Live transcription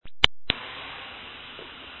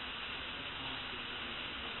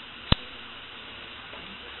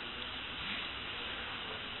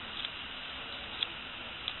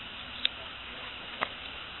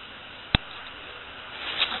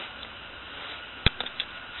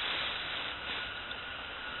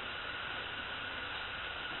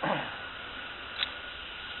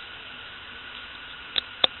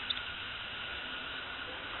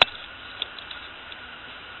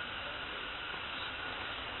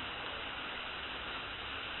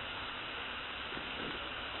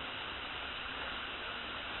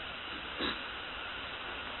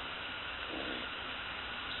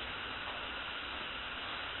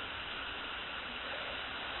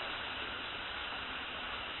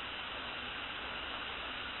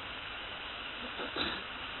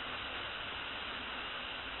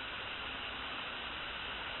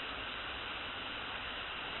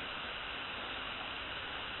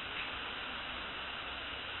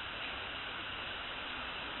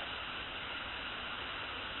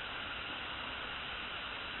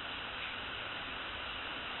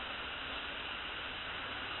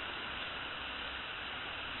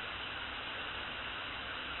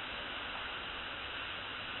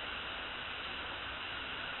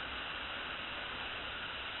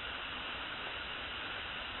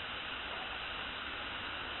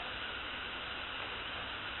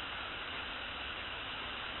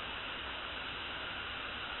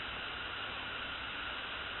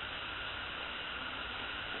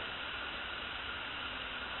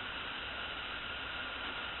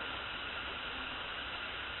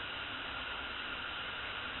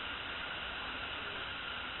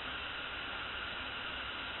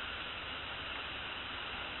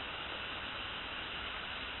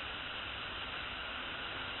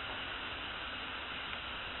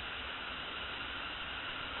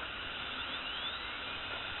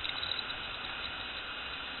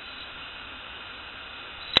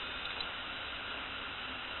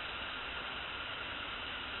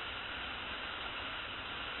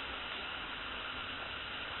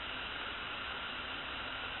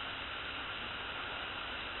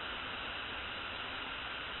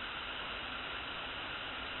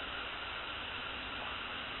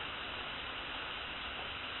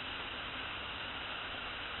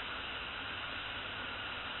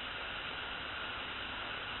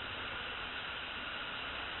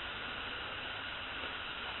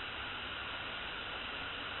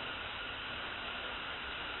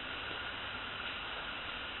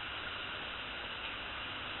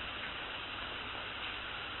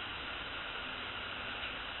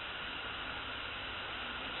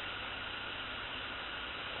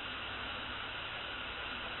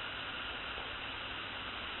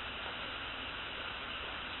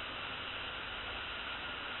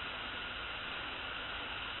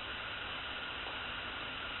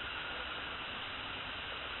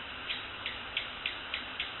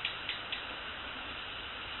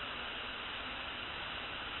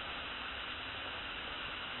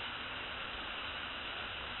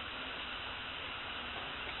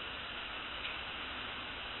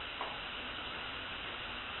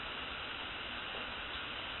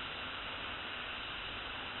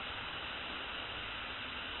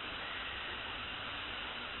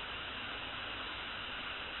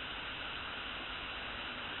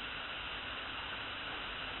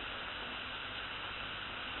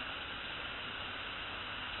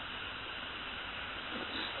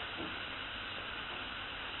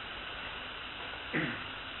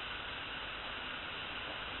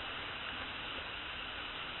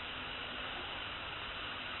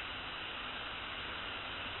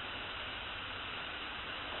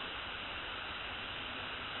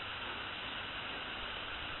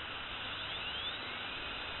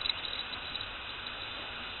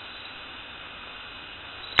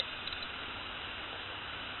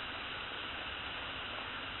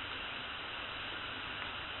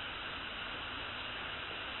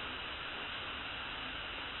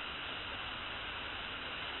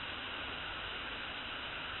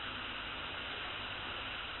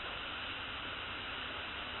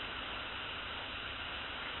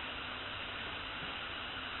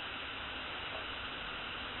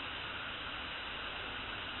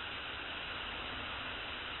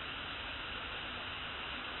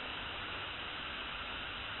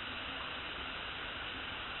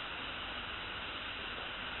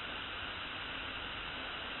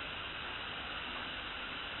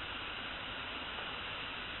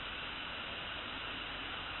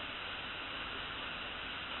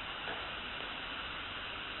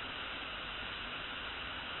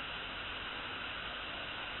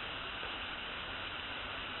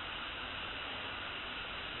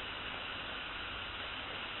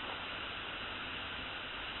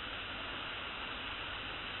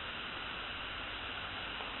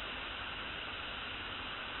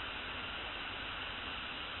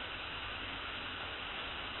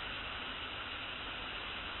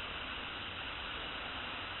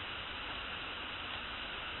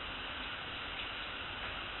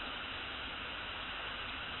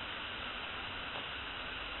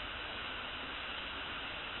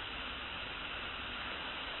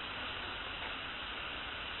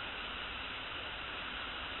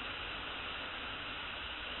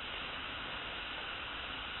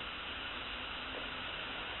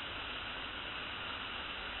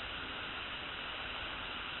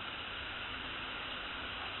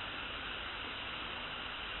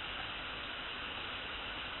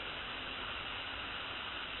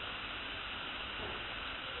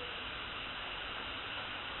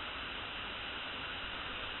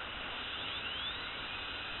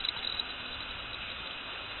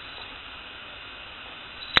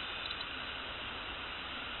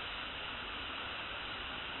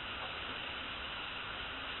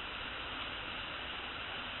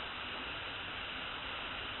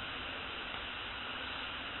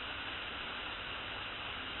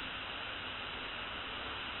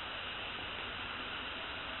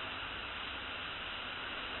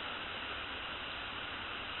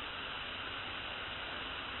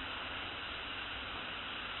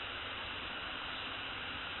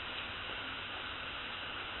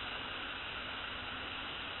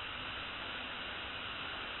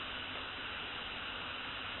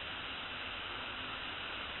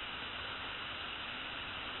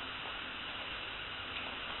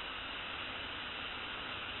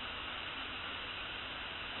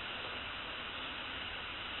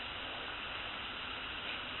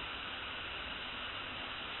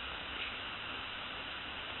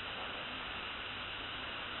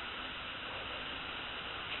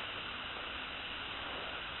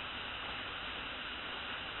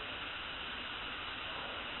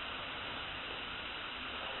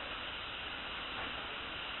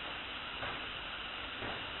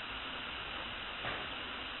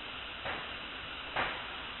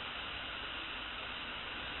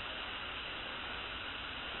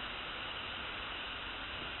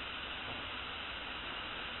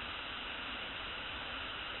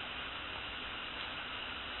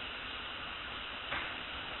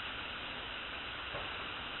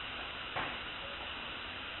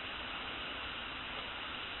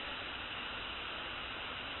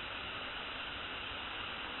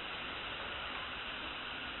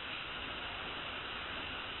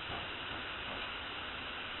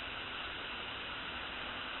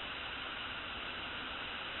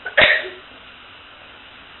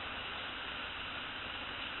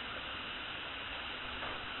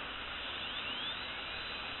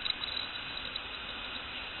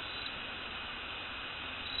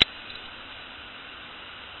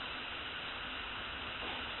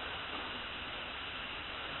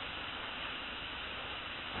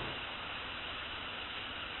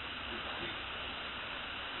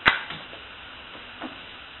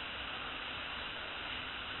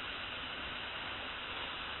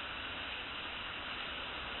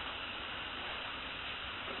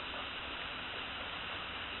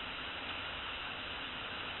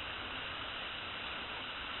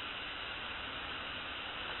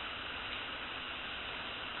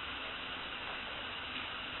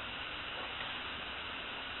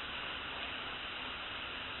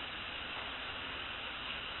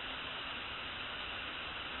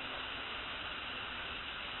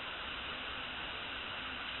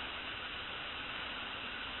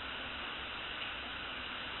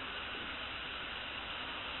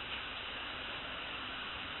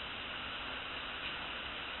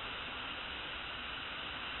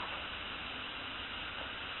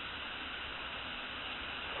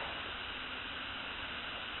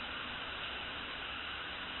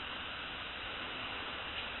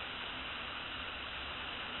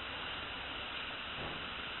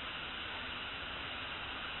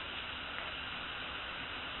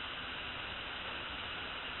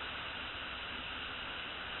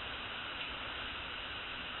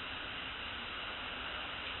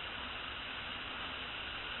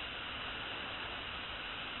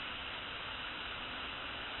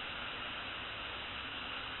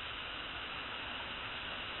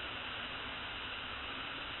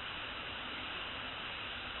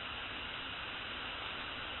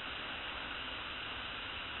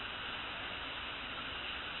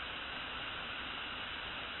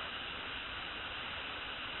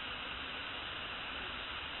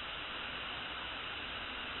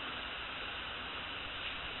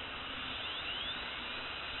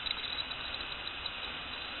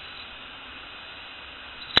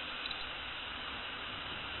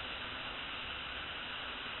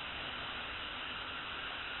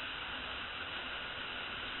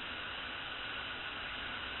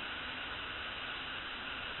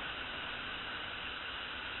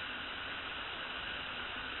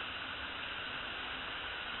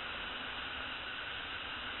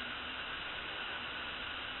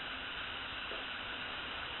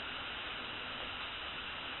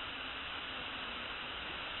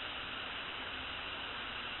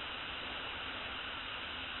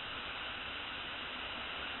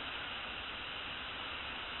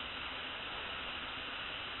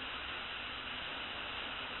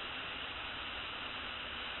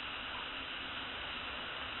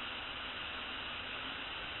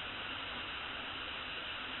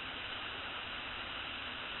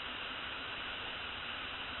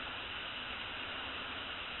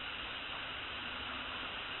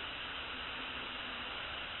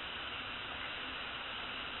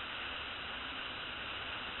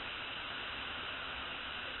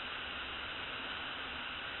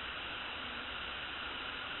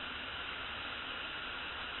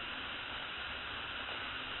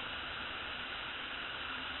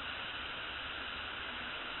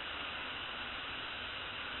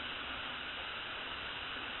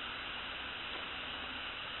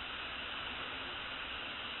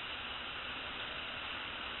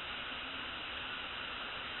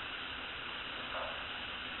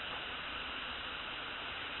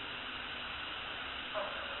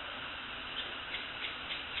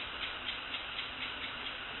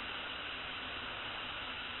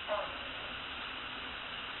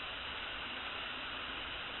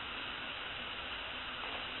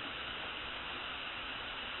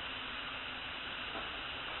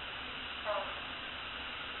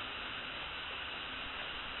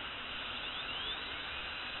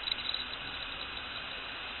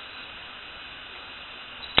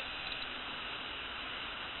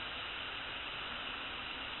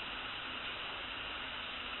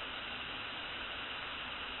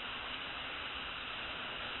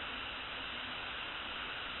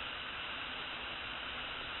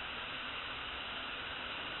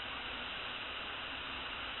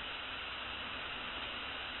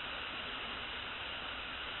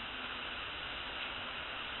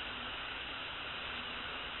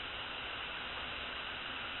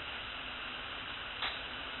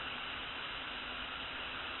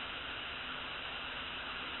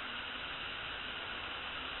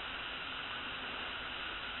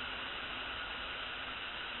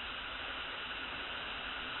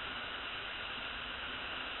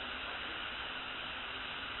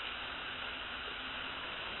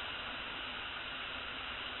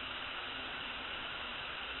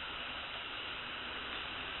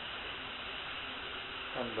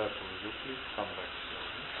that will you please come back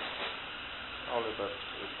slowly. Now let us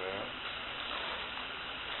prepare.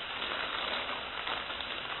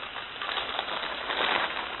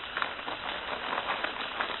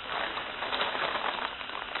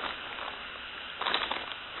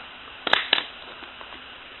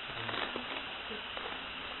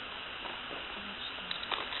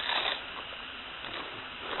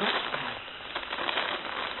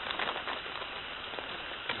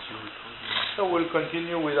 So we'll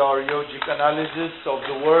continue with our yogic analysis of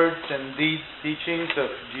the words and deeds teachings of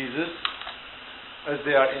Jesus as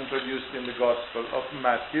they are introduced in the Gospel of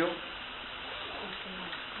Matthew.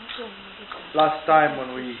 Last time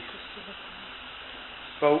when we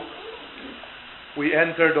spoke, we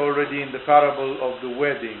entered already in the parable of the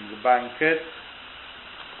wedding, the banquet,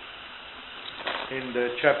 in the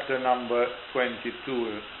chapter number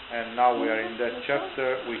 22. And now we are in that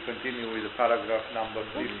chapter. We continue with the paragraph number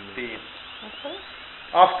 15.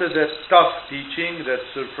 After that tough teaching, that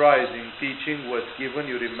surprising teaching was given,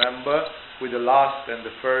 you remember, with the last and the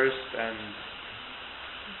first, and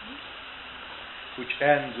which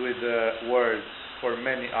ends with the words, "For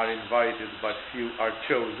many are invited, but few are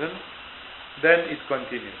chosen." Then it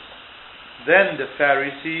continues. Then the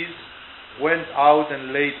Pharisees went out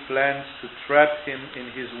and laid plans to trap him in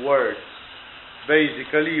his words.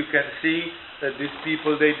 Basically, you can see that these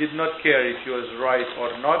people, they did not care if he was right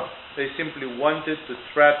or not. They simply wanted to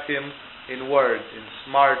trap him in words, in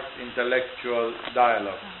smart, intellectual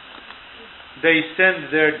dialogue. They sent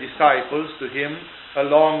their disciples to him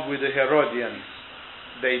along with the Herodians.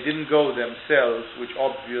 They didn't go themselves, which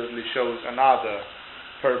obviously shows another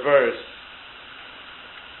perverse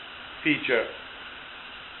feature.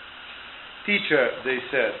 "Teacher," they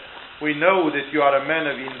said, "we know that you are a man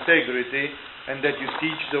of integrity and that you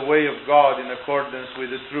teach the way of God in accordance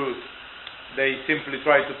with the truth." They simply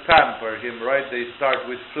try to pamper him, right? They start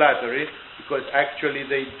with flattery, because actually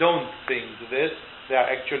they don't think this. They are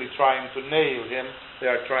actually trying to nail him. They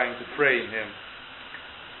are trying to frame him.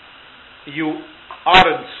 "You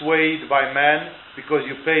aren't swayed by men because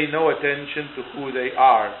you pay no attention to who they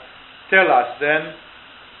are. Tell us then,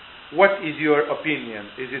 what is your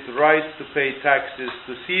opinion? Is it right to pay taxes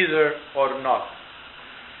to Caesar or not?"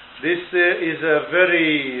 This is a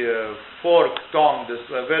very fork-tongued,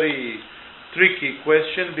 a very tricky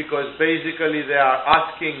question, because basically they are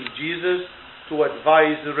asking Jesus to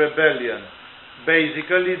advise rebellion.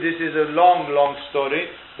 Basically, this is a long story.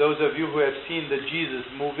 Those of you who have seen the Jesus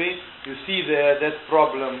movie, you see there that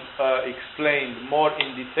problem explained more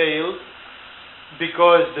in detail,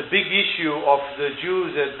 because the big issue of the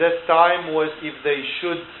Jews at that time was if they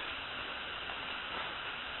should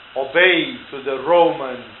obey to the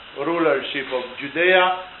Roman rulership of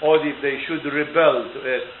Judea or if they should rebel to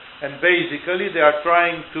it. And basically they are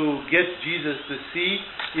trying to get Jesus to see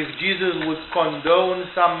if Jesus would condone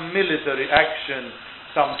some military action,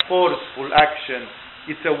 some forceful action.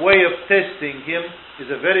 It's a way of testing him.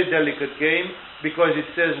 It's a very delicate game, because it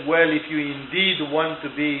says, well, if you indeed want to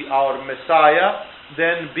be our Messiah,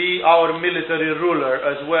 then be our military ruler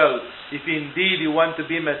as well. If indeed you want to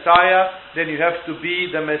be Messiah, then you have to be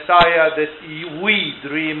the Messiah that we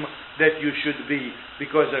dream that you should be.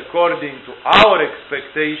 Because according to our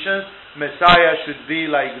expectations, Messiah should be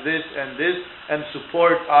like this and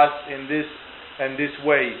support us in this and this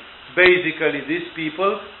way. Basically, these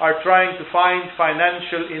people are trying to find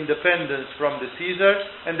financial independence from the Caesar,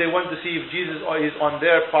 and they want to see if Jesus is on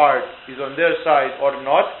their part, is on their side or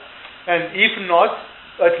not. And if not,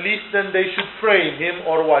 at least then they should frame him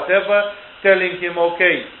or whatever, telling him,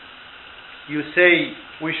 okay, you say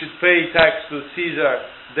we should pay tax to Caesar,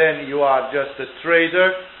 then you are just a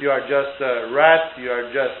traitor, you are just a rat, you are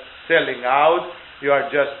just selling out, you are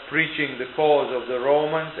just preaching the cause of the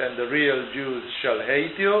Romans, and the real Jews shall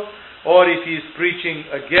hate you. Or if he is preaching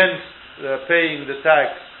against paying the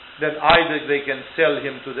tax, then either they can sell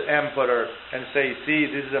him to the emperor and say, see,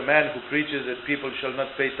 this is a man who preaches that people shall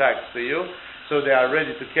not pay tax to you. So they are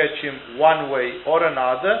ready to catch him one way or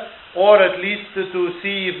another, or at least to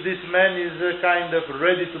see if this man is kind of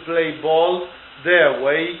ready to play ball their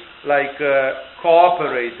way, like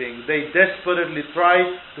cooperating. They desperately try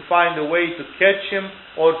to find a way to catch him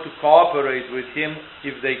or to cooperate with him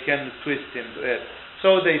if they can twist him to it.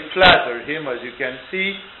 So they flatter him, as you can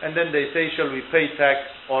see, and then they say, shall we pay tax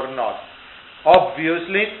or not?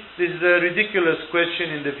 Obviously, this is a ridiculous question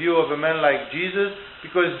in the view of a man like Jesus,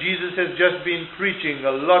 because Jesus has just been preaching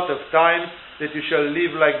a lot of times that you shall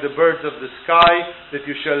live like the birds of the sky, that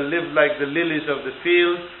you shall live like the lilies of the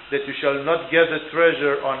field, that you shall not gather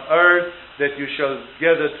treasure on earth, that you shall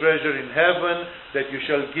gather treasure in heaven, that you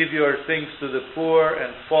shall give your things to the poor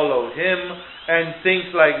and follow him, and things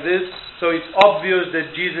like this. So it's obvious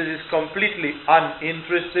that Jesus is completely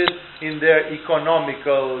uninterested in their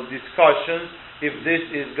economical discussions, if this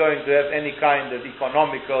is going to have any kind of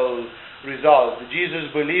economical result. Jesus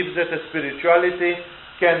believes that a spirituality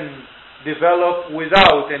can develop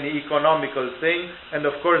without any economical thing, and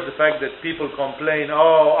of course the fact that people complain,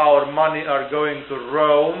 oh, our money are going to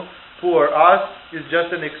Rome, poor us, is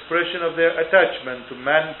just an expression of their attachment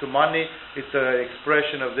to money. It's an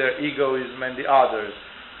expression of their egoism and the others.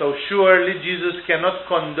 So surely Jesus cannot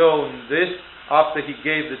condone this after he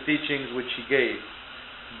gave the teachings which he gave.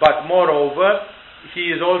 But moreover, he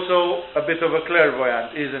is also a bit of a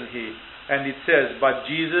clairvoyant, isn't he? And it says, but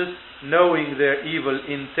Jesus, knowing their evil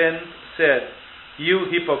intent, said, you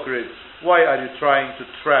hypocrites, why are you trying to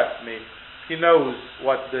trap me? He knows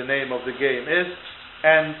what the name of the game is.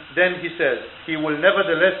 And then he says, he will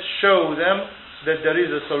nevertheless show them that there is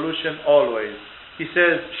a solution always. He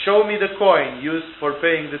says, show me the coin used for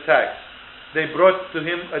paying the tax. They brought to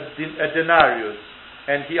him a denarius,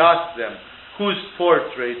 and he asked them, whose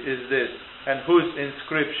portrait is this, and whose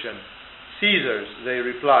inscription? Caesar's, they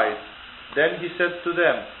replied. Then he said to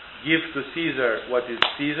them, give to Caesar what is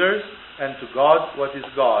Caesar's, and to God what is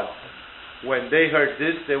God's. When they heard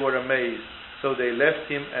this, they were amazed. So they left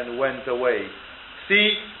him and went away.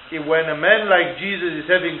 See, when a man like Jesus is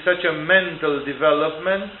having such a mental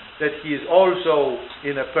development that he is also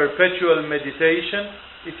in a perpetual meditation,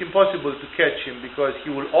 it's impossible to catch him, because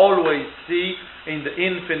he will always see in the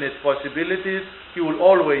infinite possibilities, he will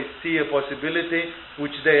always see a possibility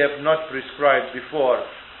which they have not prescribed before.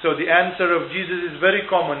 So the answer of Jesus is very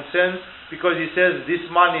common sense, because he says, this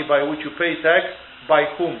money by which you pay tax, by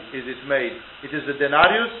whom is it made? It is the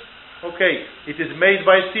denarius? Okay, it is made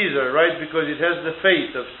by Caesar, right? Because it has the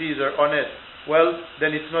face of Caesar on it. Well,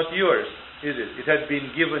 then it's not yours, is it? It had been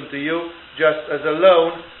given to you just as a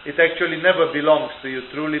loan. It actually never belongs to you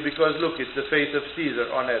truly, because look, it's the face of Caesar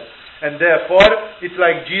on it. And therefore, it's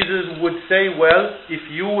like Jesus would say, well, if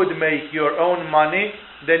you would make your own money,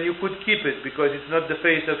 then you could keep it, because it's not the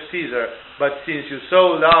face of Caesar. But since you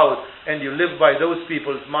sold out and you live by those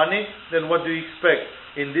people's money, then what do you expect?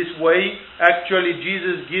 In this way, actually,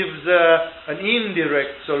 Jesus gives an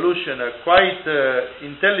indirect solution, a quite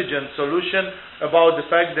intelligent solution about the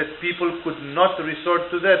fact that people could not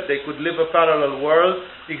resort to that. They could live a parallel world,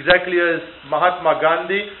 exactly as Mahatma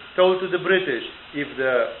Gandhi told to the British.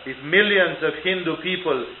 If millions of Hindu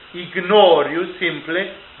people ignore you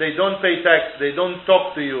simply, they don't pay tax, they don't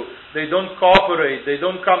talk to you, they don't cooperate, they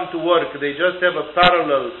don't come to work, they just have a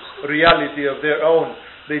parallel reality of their own.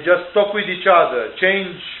 They just talk with each other,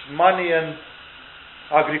 change money and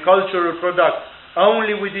agricultural products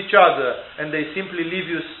only with each other, and they simply leave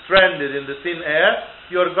you stranded in the thin air.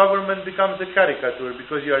 Your government becomes a caricature,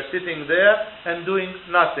 because you are sitting there and doing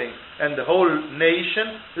nothing, and the whole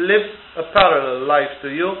nation lives a parallel life to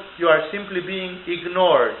you. You are simply being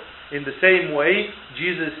ignored. In the same way,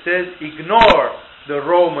 Jesus says, ignore the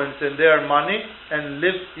Romans and their money and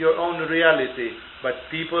live your own reality. But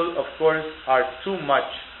people, of course, are too much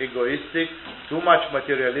egoistic, too much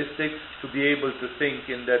materialistic to be able to think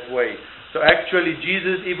in that way. So actually,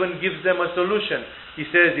 Jesus even gives them a solution. He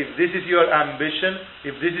says, if this is your ambition,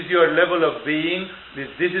 if this is your level of being,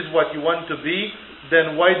 if this is what you want to be,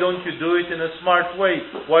 then why don't you do it in a smart way?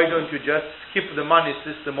 Why don't you just skip the money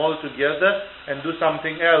system altogether and do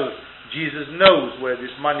something else? Jesus knows where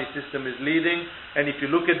this money system is leading, and if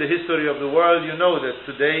you look at the history of the world, you know that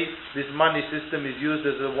today this money system is used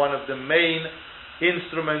as one of the main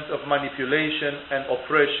instruments of manipulation and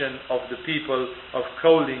oppression of the people, of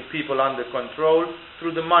holding people under control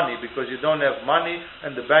through the money, because you don't have money,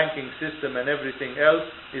 and the banking system and everything else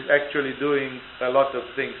is actually doing a lot of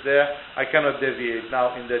things there. I cannot deviate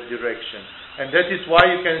now in that direction. And that is why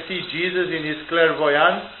you can see Jesus in his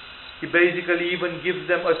clairvoyance. He basically even gives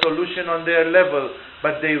them a solution on their level,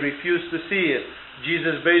 but they refuse to see it.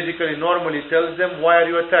 Jesus basically normally tells them, why are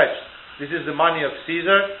you attached? This is the money of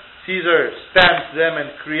Caesar. Caesar stamped them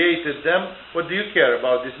and created them. What do you care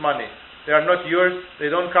about this money? They are not yours. They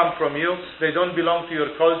don't come from you. They don't belong to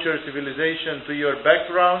your culture, civilization, to your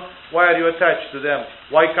background. Why are you attached to them?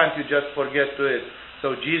 Why can't you just forget to it?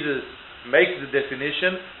 So Jesus makes the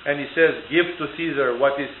definition, and he says, give to Caesar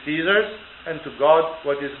what is Caesar's, and to God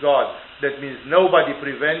what is God. That means nobody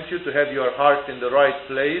prevents you to have your heart in the right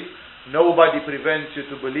place. Nobody prevents you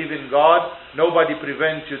to believe in God. Nobody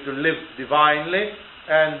prevents you to live divinely.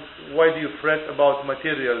 And why do you fret about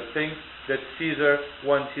material things? that Caesar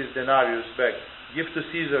wants his denarius back. Give to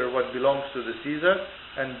Caesar what belongs to the Caesar,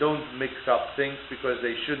 and don't mix up things, because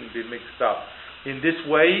they shouldn't be mixed up. In this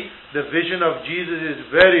way, the vision of Jesus is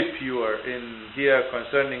very pure in here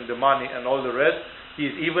concerning the money and all the rest. He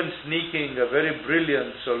is even sneaking a very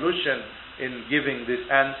brilliant solution in giving this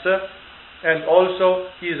answer. And also,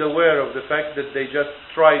 he is aware of the fact that they just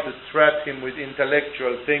try to trap him with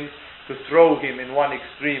intellectual things to throw him in one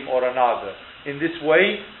extreme or another. In this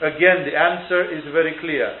way, again, the answer is very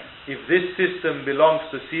clear. If this system belongs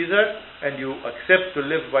to Caesar, and you accept to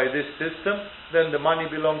live by this system, then the money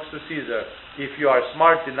belongs to Caesar. If you are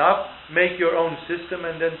smart enough, make your own system,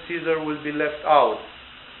 and then Caesar will be left out.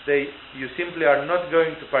 You simply are not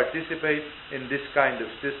going to participate in this kind of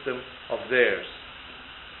system of theirs.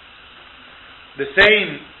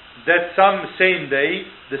 Some same day,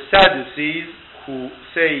 the Sadducees, who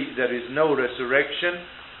say there is no resurrection,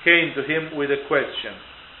 came to him with a question.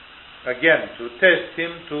 Again, to test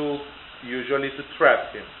him, usually to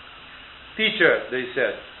trap him. Teacher, they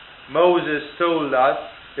said, Moses told us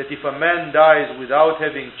that if a man dies without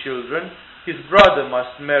having children, his brother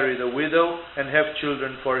must marry the widow and have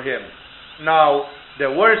children for him. Now, there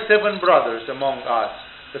were 7 brothers among us.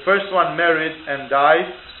 The first one married and died,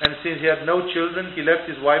 and since he had no children, he left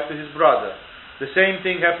his wife to his brother. The same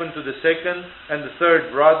thing happened to the second and the third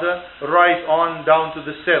brother, right on down to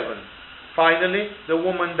the 7th. Finally, the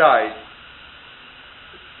woman died.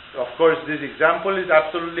 Of course, this example is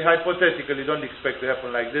absolutely hypothetical. You don't expect to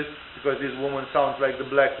happen like this, because this woman sounds like the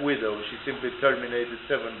Black Widow. She simply terminated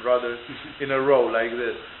 7 brothers in a row like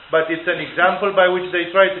this. But it's an example by which they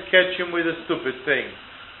try to catch him with a stupid thing.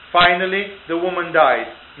 Finally, the woman died.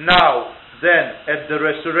 Now, then, at the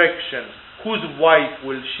resurrection, whose wife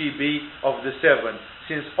will she be of the 7?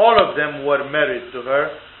 Since all of them were married to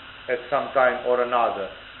her at some time or another.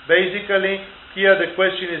 Basically, here the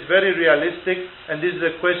question is very realistic, and this is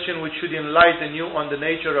a question which should enlighten you on the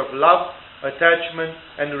nature of love, attachment,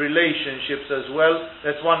 and relationships as well.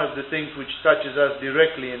 That's one of the things which touches us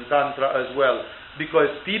directly in Tantra as well. Because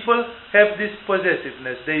people have this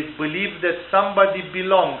possessiveness. They believe that somebody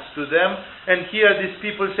belongs to them, and here these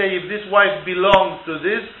people say, if this wife belongs to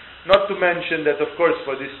this, not to mention that, of course,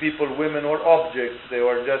 for these people, women were objects, they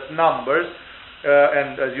were just numbers.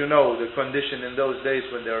 And as you know, the condition in those days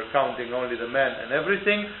when they were counting only the men and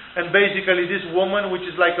everything. And basically this woman, which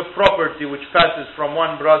is like a property which passes from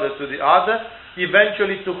one brother to the other,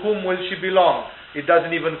 eventually to whom will she belong? It doesn't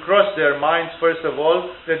even cross their minds, first of all,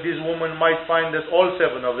 that this woman might find that all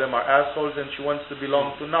 7 of them are assholes and she wants to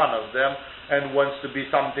belong to none of them and wants to be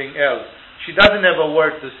something else. She doesn't have a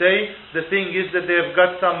word to say. The thing is that they have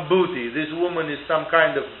got some booty. This woman is some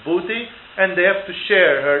kind of booty, and they have to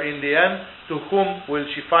share her in the end. To whom will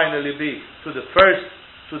she finally be? To the first,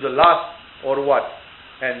 to the last, or what?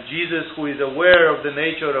 And Jesus, who is aware of the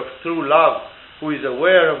nature of true love, who is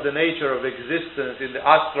aware of the nature of existence in the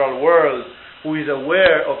astral world, who is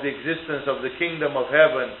aware of the existence of the kingdom of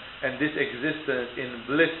heaven, and this existence in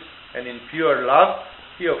bliss and in pure love,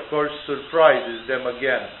 he of course surprises them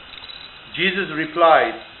again. Jesus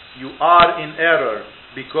replied, "You are in error,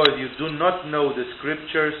 because you do not know the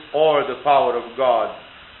scriptures or the power of God.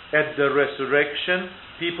 At the resurrection,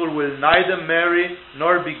 people will neither marry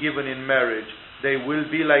nor be given in marriage. They will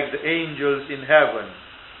be like the angels in heaven."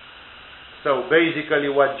 So basically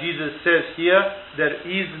what Jesus says here, there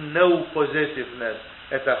is no possessiveness.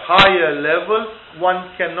 At a higher level, one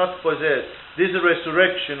cannot possess. This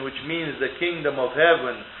resurrection, which means the kingdom of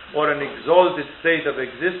heaven or an exalted state of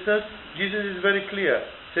existence, Jesus is very clear.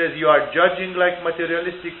 Says you are judging like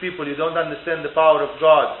materialistic people. You don't understand the power of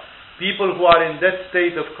God. People who are in that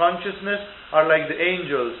state of consciousness are like the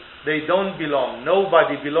angels. They don't belong.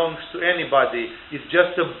 Nobody belongs to anybody. It's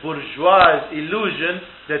just a bourgeois illusion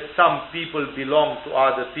that some people belong to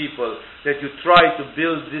other people. That you try to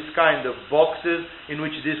build this kind of boxes in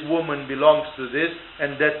which this woman belongs to this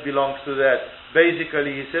and that belongs to that.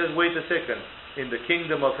 Basically, he says, wait a second. In the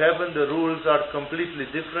kingdom of heaven, the rules are completely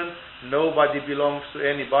different. Nobody belongs to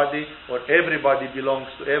anybody, or everybody belongs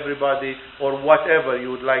to everybody, or whatever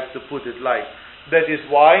you would like to put it like. That is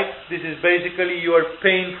why this is basically your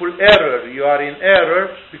painful error. You are in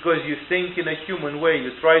error because you think in a human way.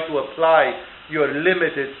 You try to apply your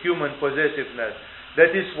limited human possessiveness.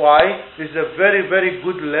 That is why this is a very, very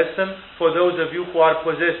good lesson for those of you who are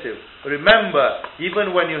possessive. Remember,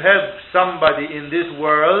 even when you have somebody in this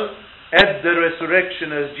world, at the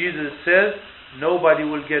resurrection, as Jesus says, nobody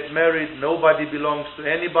will get married, nobody belongs to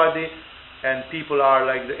anybody, and people are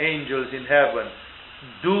like the angels in heaven.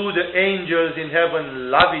 Do the angels in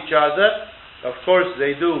heaven love each other? Of course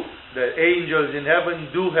they do. The angels in heaven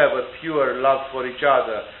do have a pure love for each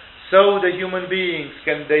other. So the human beings,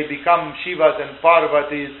 they become Shivas and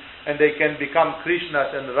Parvatis, and they can become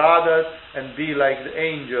Krishnas and Radhas and be like the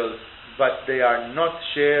angels, but they are not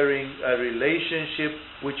sharing a relationship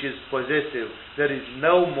which is possessive. There is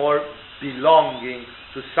no more belonging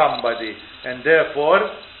to somebody. And therefore,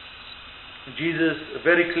 Jesus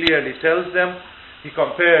very clearly tells them, he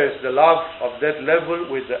compares the love of that level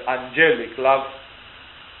with the angelic love,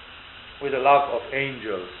 with the love of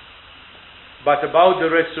angels. But about the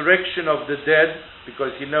resurrection of the dead,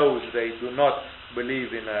 because he knows they do not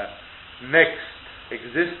believe in a next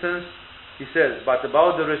existence, he says, but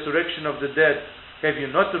about the resurrection of the dead, have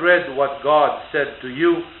you not read what God said to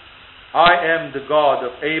you? I am the God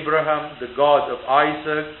of Abraham, the God of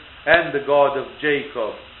Isaac, and the God of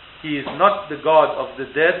Jacob. He is not the God of the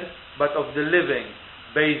dead, but of the living.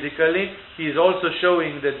 Basically, he is also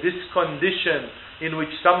showing that this condition in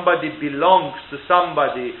which somebody belongs to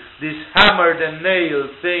somebody, this hammered and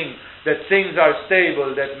nailed thing, that things are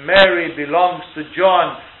stable, that Mary belongs to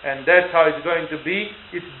John, and that's how it's going to be,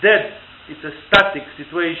 it's dead. It's a static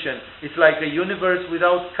situation. It's like a universe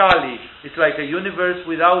without Kali. It's like a universe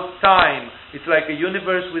without time. It's like a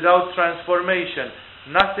universe without transformation.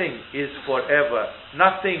 Nothing is forever.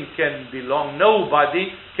 Nothing can belong.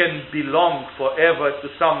 Nobody can belong forever to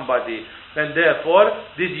somebody. And therefore,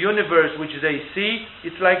 this universe which they see,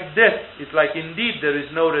 it's like death. It's like indeed there is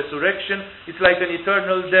no resurrection. It's like an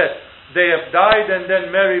eternal death. They have died and then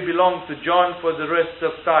Mary belonged to John for the rest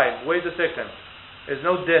of time. Wait a second. There's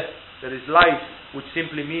no death. There is life, which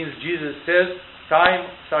simply means Jesus says times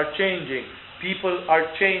are changing. People are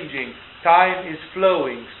changing. Time is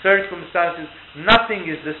flowing. Circumstances, nothing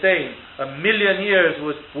is the same. 1,000,000 years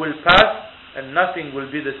will pass and nothing will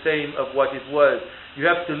be the same of what it was. You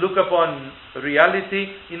have to look upon reality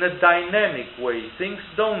in a dynamic way. Things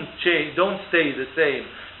don't change, don't stay the same.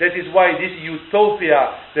 That is why this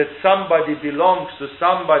utopia that somebody belongs to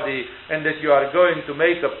somebody and that you are going to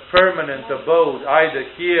make a permanent abode either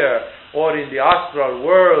here or in the astral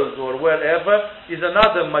world or wherever is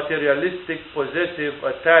another materialistic, possessive,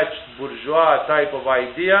 attached, bourgeois type of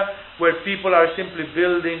idea where people are simply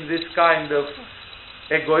building this kind of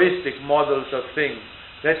egoistic models of things.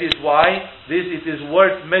 That is why it is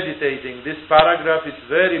worth meditating. This paragraph is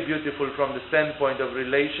very beautiful from the standpoint of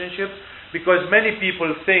relationships, because many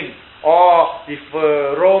people think, if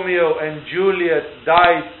Romeo and Juliet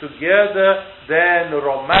died together, then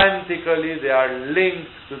romantically they are linked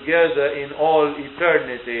together in all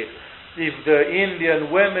eternity. If the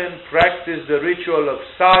Indian women practice the ritual of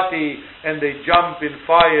sati and they jump in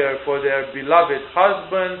fire for their beloved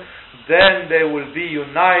husband, then they will be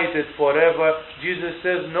united forever. Jesus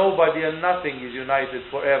says nobody and nothing is united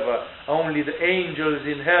forever. Only the angels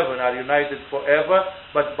in heaven are united forever,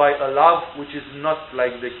 but by a love which is not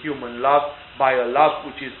like the human love, by a love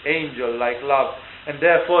which is angel-like love. And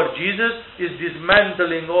therefore Jesus is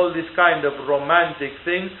dismantling all this kind of romantic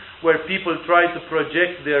things where people try to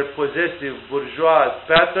project their possessive bourgeois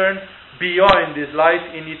pattern beyond this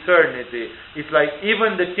life in eternity. It's like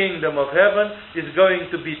even the kingdom of heaven is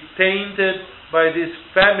going to be tainted by these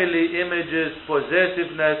family images,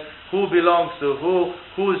 possessiveness, who belongs to who,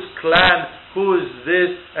 whose clan, who's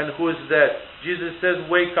this and who's that. Jesus says,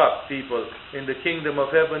 wake up, people. In the kingdom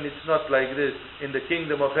of heaven, it's not like this. In the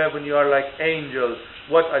kingdom of heaven, you are like angels.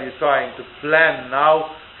 What are you trying to plan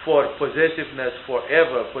now for possessiveness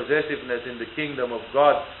forever? Possessiveness in the kingdom of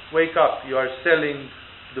God. Wake up. You are selling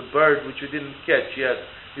the bird which you didn't catch yet.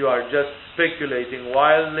 You are just speculating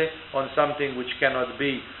wildly on something which cannot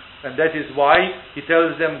be. And that is why he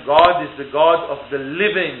tells them God is the God of the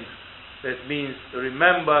living. That means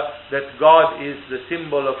remember that God is the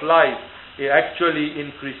symbol of life. Actually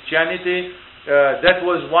in Christianity, that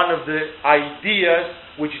was one of the ideas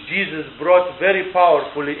which Jesus brought very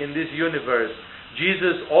powerfully in this universe.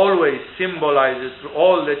 Jesus always symbolizes through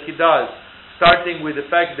all that he does, starting with the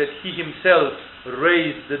fact that he himself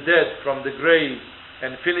raised the dead from the grave,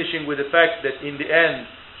 and finishing with the fact that in the end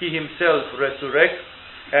he himself resurrects,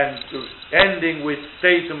 and ending with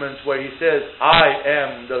statements where he says, I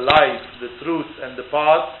am the life, the truth and the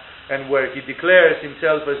path, and where he declares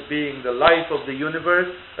himself as being the life of the universe,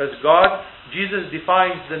 as God. Jesus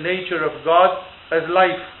defines the nature of God as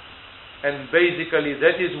life. And basically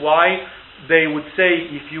that is why they would say,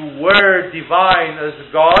 if you were divine as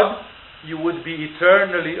God, you would be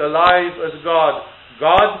eternally alive as God.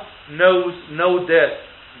 God knows no death.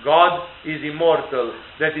 God is immortal.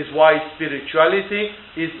 That is why spirituality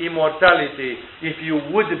is immortality. If you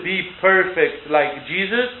would be perfect like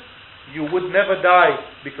Jesus, you would never die,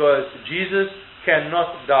 because Jesus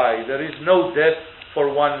cannot die. There is no death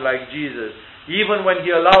for one like Jesus. Even when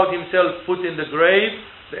he allowed himself put in the grave,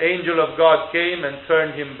 The angel of God came and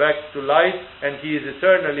turned him back to life, and he is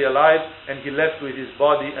eternally alive, and he left with his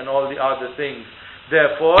body and all the other things.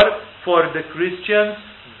 Therefore, for the Christians,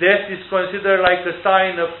 death is considered like a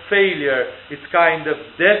sign of failure. It's kind of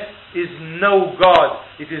death is no God.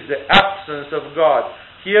 It is the absence of God.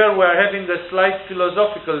 Here we are having a slight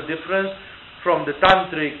philosophical difference from the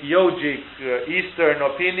tantric, yogic, Eastern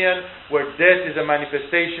opinion, where death is a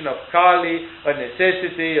manifestation of Kali, a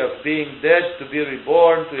necessity of being dead, to be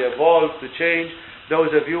reborn, to evolve, to change.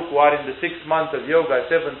 Those of you who are in the 6th month of yoga,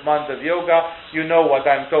 7th month of yoga, you know what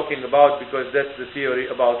I'm talking about, because that's the theory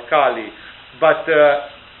about Kali. But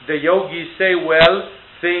the yogis say, well,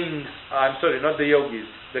 not the yogis,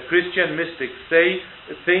 the Christian mystics say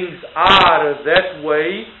things are that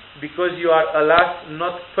way because you are, alas,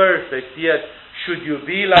 not perfect yet. Should you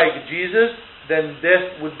be like Jesus, then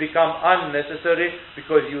death would become unnecessary,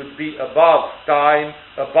 because you would be above time,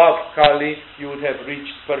 above Kali, you would have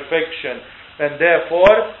reached perfection. And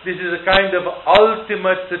therefore, this is a kind of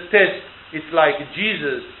ultimate test. It's like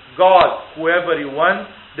Jesus, God, whoever you want,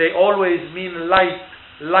 they always mean life.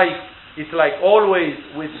 It's like always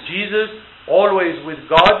with Jesus, always with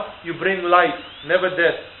God, you bring life, never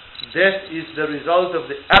death. Death is the result of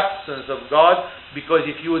the absence of God, because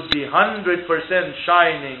if you would be 100%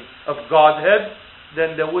 shining of Godhead,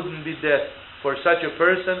 then there wouldn't be death. For such a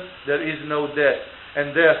person, there is no death.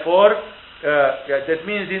 And therefore, that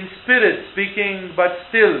means in spirit speaking, but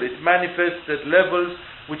still it manifests at levels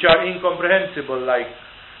which are incomprehensible. Like,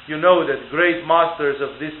 you know that great masters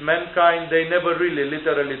of this mankind, they never really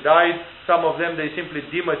literally died. Some of them, they simply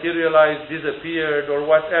dematerialized, disappeared, or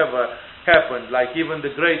whatever happened. Like even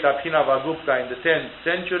the great Abhinavagupta in the 10th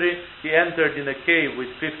century, he entered in a cave with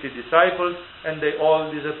 50 disciples, and they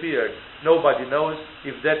all disappeared. Nobody knows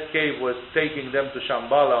if that cave was taking them to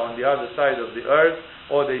Shambhala on the other side of the earth,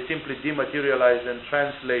 or they simply dematerialized and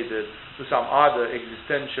translated to some other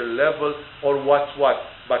existential level, or what's what.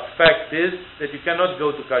 But fact is that you cannot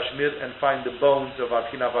go to Kashmir and find the bones of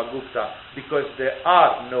Abhinavagupta, because there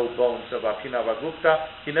are no bones of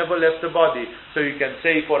Abhinavagupta. He never left the body. So you can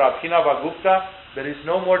say for Abhinavagupta, there is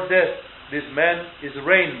no more death. This man is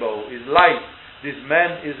rainbow, is light. This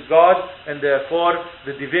man is God, and therefore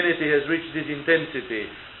the divinity has reached this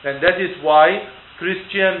intensity. And that is why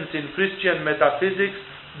Christians in Christian metaphysics,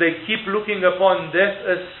 they keep looking upon death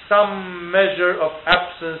as some measure of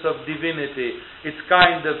absence of divinity. It's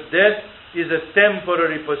kind of death is a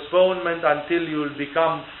temporary postponement until you will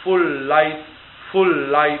become full life,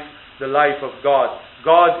 the life of God.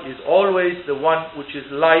 God is always the one which is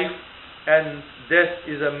life, and death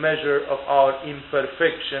is a measure of our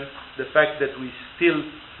imperfection, the fact that we still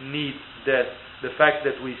need death, the fact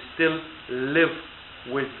that we still live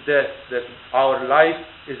with death, that our life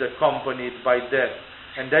is accompanied by death.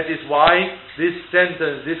 And that is why this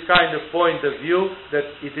sentence, this kind of point of view, that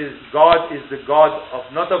it is God is the God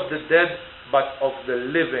of not of the dead, but of the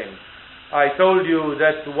living. I told you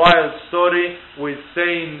that wild story with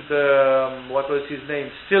Saint, what was his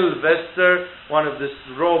name? Sylvester, one of the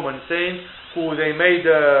Roman saints, who they made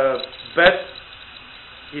a bet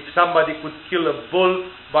if somebody could kill a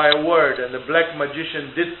bull by a word. And the black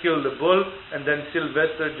magician did kill the bull, and then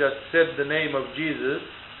Sylvester just said the name of Jesus,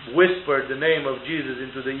 whispered the name of Jesus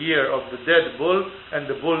into the ear of the dead bull, and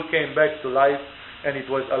the bull came back to life, and it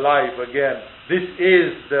was alive again. This is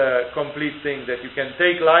the complete thing, that you can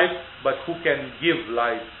take life, but who can give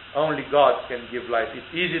life? Only God can give life.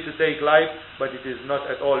 It's easy to take life, but it is not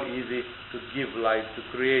at all easy to give life, to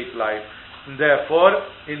create life. And therefore,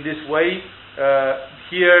 in this way,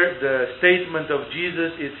 here the statement of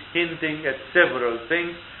Jesus is hinting at several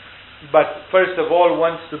things, but first of all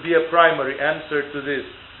wants to be a primary answer to this,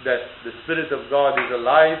 that the Spirit of God is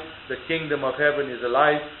alive, the kingdom of heaven is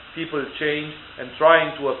alive, people change, and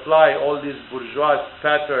trying to apply all this bourgeois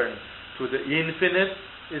pattern to the infinite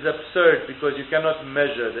is absurd, because you cannot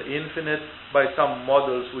measure the infinite by some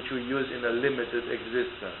models which we use in a limited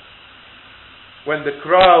existence. When the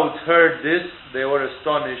crowds heard this, they were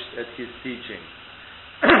astonished at his teaching.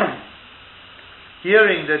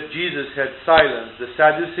 Hearing that Jesus had silenced the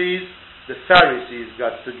Sadducees, the Pharisees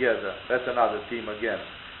got together. That's another theme again.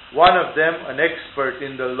 One of them, an expert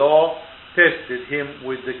in the law, tested him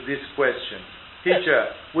with this question. Teacher,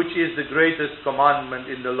 which is the greatest commandment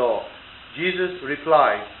in the law? Jesus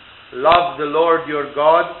replied, love the Lord your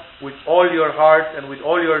God with all your heart and with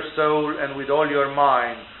all your soul and with all your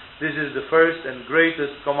mind. This is the first and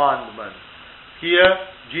greatest commandment. Here,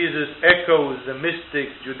 Jesus echoes the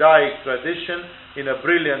mystic Judaic tradition in a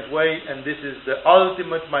brilliant way, and this is the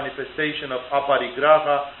ultimate manifestation of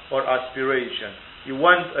aparigraha, or aspiration. You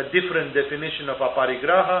want a different definition of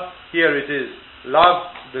aparigraha? Here it is. love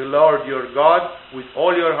the Lord your God with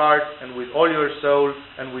all your heart and with all your soul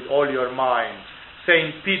and with all your mind.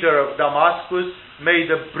 Saint Peter of Damascus made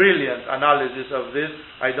a brilliant analysis of this.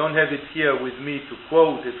 I don't have it here with me to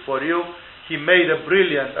quote it for you. He made a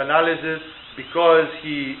brilliant analysis because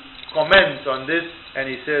he comments on this, and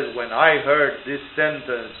he says, when I heard this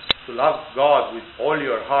sentence, to love God with all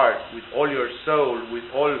your heart, with all your soul, with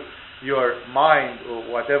all your mind, or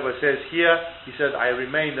whatever says here, he said, I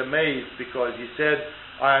remained amazed, because he said,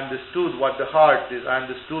 I understood what the heart is, I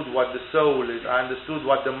understood what the soul is, I understood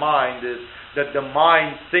what the mind is, that the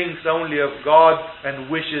mind thinks only of God and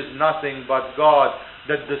wishes nothing but God,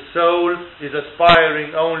 that the soul is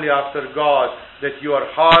aspiring only after God, that your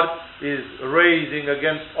heart is raising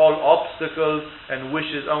against all obstacles and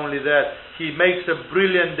wishes only that. He makes a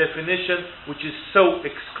brilliant definition which is so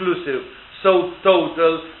exclusive, so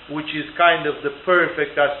total, which is kind of the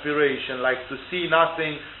perfect aspiration, like to see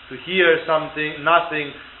nothing, to hear something,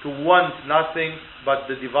 nothing, to want nothing but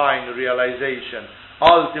the divine realization.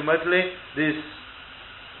 Ultimately, this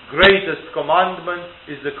greatest commandment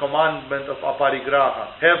is the commandment of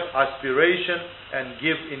aparigraha. Have aspiration and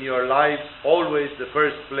give in your lives always the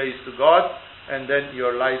first place to God, and then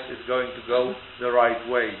your life is going to go the right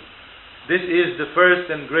way. This is the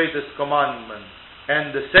first and greatest commandment.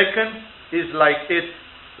 And the second is like it,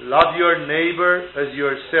 love your neighbor as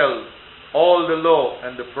yourself. All the law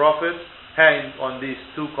and the prophets hang on these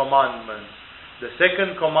two commandments. The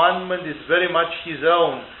second commandment is very much his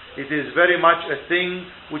own. It is very much a thing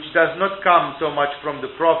which does not come so much from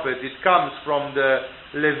the prophet. It comes from the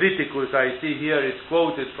Leviticus. I see here it's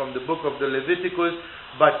quoted from the book of the Leviticus,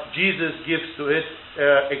 but Jesus gives to it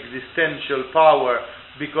existential power,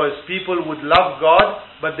 because people would love God,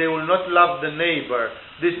 but they will not love the neighbor.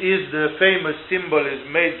 This is the famous symbol is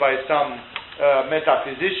made by some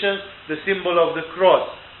metaphysicians, the symbol of the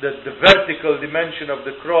cross. That the vertical dimension of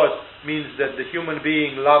the cross means that the human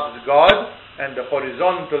being loves God, and the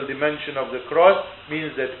horizontal dimension of the cross means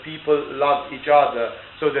that people love each other.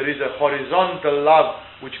 So there is a horizontal love,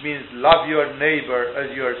 which means love your neighbor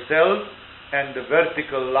as yourself, and the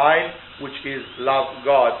vertical line, which is love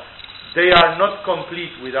God. They are not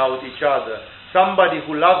complete without each other. Somebody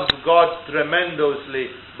who loves God tremendously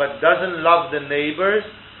but doesn't love the neighbors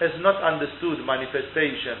has not understood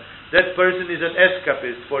manifestation. That person is an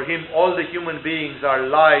escapist. For him, all the human beings are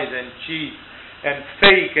lies and cheats and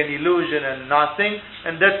fake and illusion and nothing.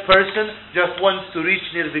 And that person just wants to reach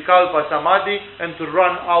Nirvikalpa Samadhi and to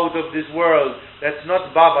run out of this world. That's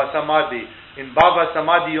not Baba Samadhi. In Baba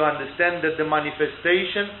Samadhi, you understand that the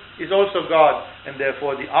manifestation is also God, and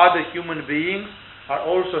therefore the other human beings are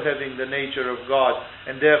also having the nature of God,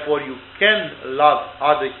 and therefore you can love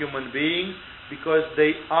other human beings because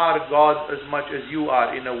they are God as much as you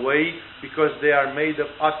are, in a way, because they are made of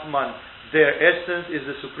Atman. Their essence is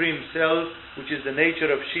the Supreme Self, which is the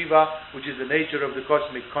nature of Shiva, which is the nature of the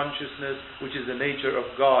cosmic consciousness, which is the nature of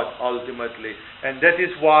God, ultimately. And that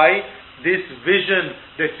is why this vision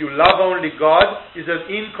that you love only God is an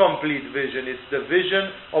incomplete vision. It's the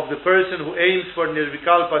vision of the person who aims for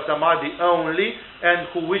Nirvikalpa Samadhi only, and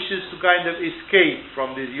who wishes to kind of escape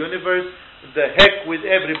from this universe. The heck with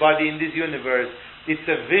everybody in this universe. It's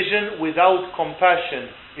a vision without compassion.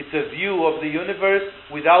 It's a view of the universe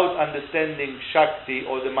without understanding Shakti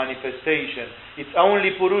or the manifestation. It's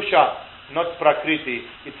only Purusha, not Prakriti.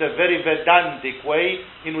 It's a very Vedantic way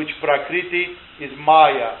in which Prakriti is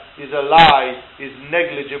Maya, is a lie, is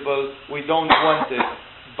negligible. We don't want it.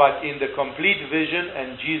 But in the complete vision,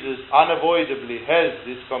 and Jesus unavoidably has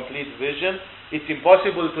this complete vision, it's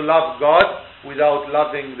impossible to love God without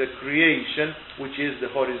loving the creation, which is the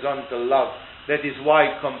horizontal love. That is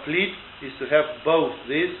why complete is to have both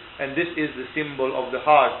this, and this is the symbol of the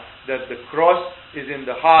heart, that the cross is in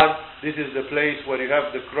the heart. This is the place where you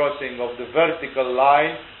have the crossing of the vertical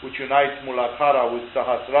line, which unites Muladhara with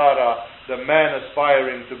Sahasrara, the man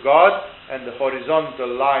aspiring to God, and the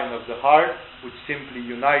horizontal line of the heart, which simply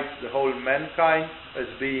unites the whole mankind as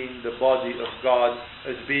being the body of God,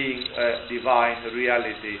 as being a divine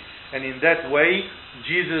reality. And in that way,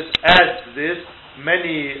 Jesus adds this.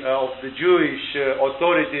 Many of the Jewish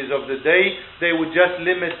authorities of the day, they would just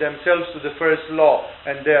limit themselves to the first law,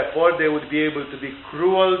 and therefore they would be able to be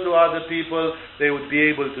cruel to other people, they would be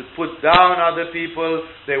able to put down other people,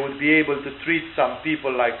 they would be able to treat some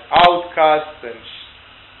people like outcasts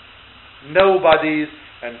and nobodies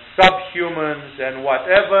and subhumans and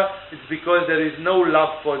whatever. It's because there is no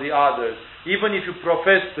love for the others. Even if you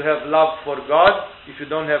profess to have love for God, if you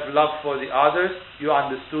don't have love for the others, you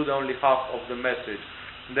understood only half of the message.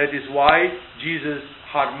 And that is why Jesus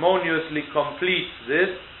harmoniously completes this,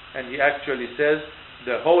 and he actually says,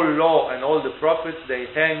 The whole law and all the prophets, they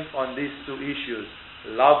hang on these two issues: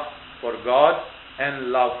 love for God and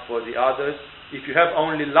love for the others. If you have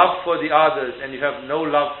only love for the others and you have no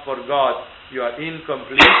love for God, you are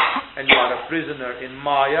incomplete and you are a prisoner in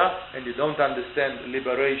Maya and you don't understand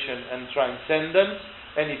liberation and transcendence.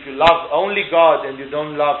 And if you love only God and you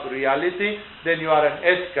don't love reality, then you are an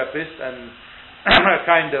escapist and a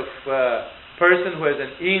kind of person who has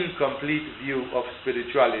an incomplete view of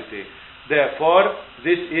spirituality. Therefore,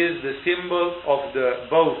 this is the symbol of the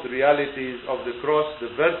both realities of the cross, the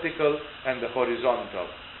vertical and the horizontal.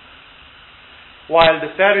 While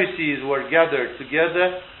the Pharisees were gathered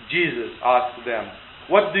together, Jesus asked them,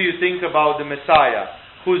 "What do you think about the Messiah?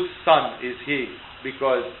 Whose son is he?"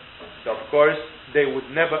 Because, of course, they would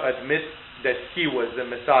never admit that he was the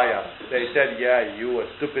Messiah. They said, "Yeah, you a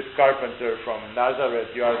stupid carpenter from Nazareth,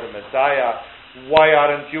 you are the Messiah. Why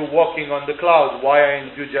aren't you walking on the clouds? Why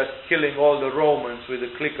aren't you just killing all the Romans with a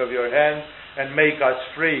click of your hand and make us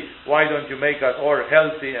free? Why don't you make us all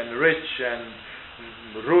healthy and rich and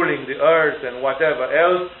ruling the earth and whatever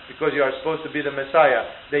else? Because you are supposed to be the Messiah."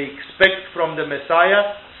 They expect from the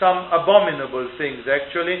Messiah some abominable things,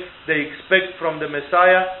 actually. They expect from the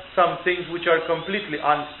Messiah some things which are completely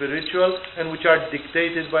unspiritual and which are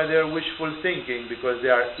dictated by their wishful thinking, because they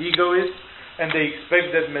are egoists and they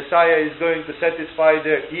expect that Messiah is going to satisfy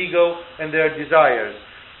their ego and their desires.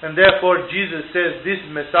 And therefore Jesus says, this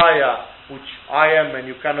Messiah, which I am and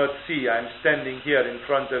you cannot see, I am standing here in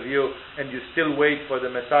front of you and you still wait for the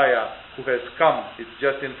Messiah who has come, it's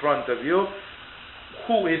just in front of you.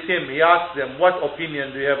 Who is him? He asked them, what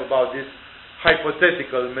opinion do you have about this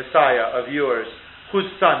hypothetical Messiah of yours?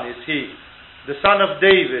 Whose son is he? The son of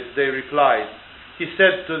David, they replied. He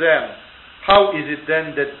said to them, how is it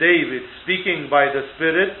then that David, speaking by the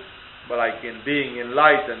Spirit, but like in being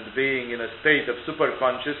enlightened, being in a state of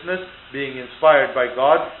superconsciousness, being inspired by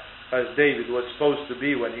God, as David was supposed to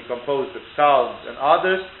be when he composed the Psalms and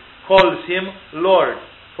others, calls him Lord?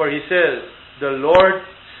 For he says, the Lord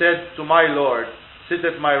said to my Lord, sit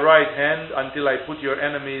at my right hand until I put your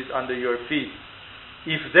enemies under your feet.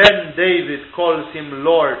 If then David calls him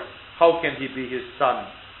Lord, how can he be his son?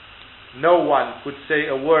 No one could say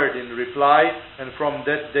a word in reply, and from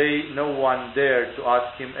that day no one dared to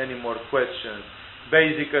ask him any more questions.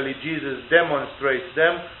 Basically, Jesus demonstrates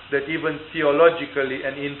them that even theologically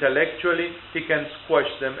and intellectually he can squash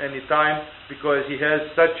them anytime, because he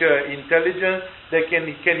has such an intelligence that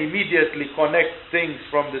he can immediately connect things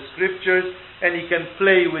from the scriptures, and he can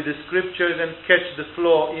play with the scriptures and catch the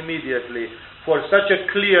flow immediately. For such a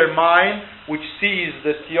clear mind, which sees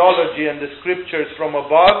the theology and the scriptures from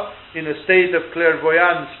above, in a state of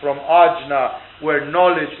clairvoyance from Ajna, where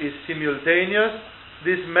knowledge is simultaneous,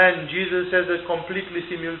 this man, Jesus, has a completely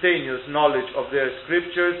simultaneous knowledge of their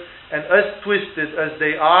scriptures, and as twisted as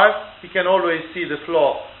they are, he can always see the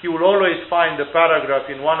flaw. He will always find a paragraph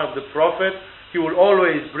in one of the prophets, he will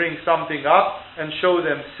always bring something up and show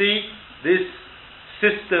them, see, this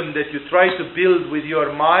system that you try to build with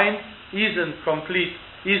your mind isn't complete,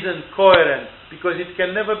 isn't coherent, because it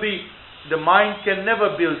can never be. The mind can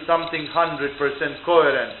never build something 100%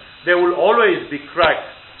 coherent. There will always be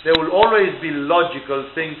cracks. There will always be logical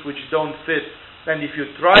things which don't fit. And if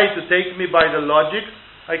you try to take me by the logic,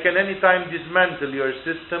 I can anytime dismantle your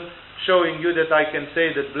system, showing you that I can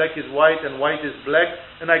say that black is white and white is black,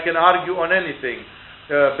 and I can argue on anything.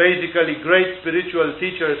 Basically, great spiritual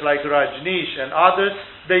teachers like Rajneesh and others,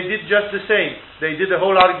 they did just the same. They did a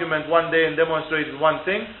whole argument one day and demonstrated one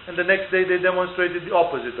thing, and the next day they demonstrated the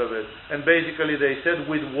opposite of it. And basically they said,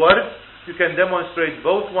 with words, you can demonstrate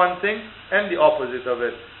both one thing and the opposite of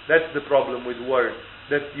it. That's the problem with words,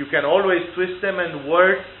 that you can always twist them, and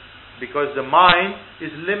words, because the mind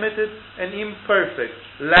is limited and imperfect.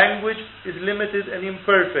 Language is limited and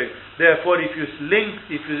imperfect. Therefore, if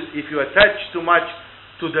you attach too much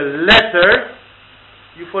to the letter,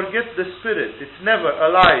 you forget the spirit. It's never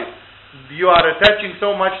alive. You are attaching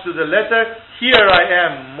so much to the letter. Here I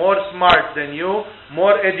am, more smart than you,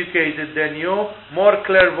 more educated than you, more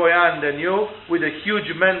clairvoyant than you, with a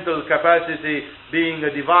huge mental capacity, being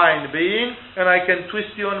a divine being, and I can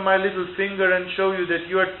twist you on my little finger and show you that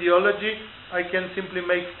your theology, I can simply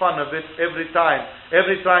make fun of it every time.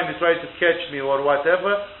 Every time you try to catch me or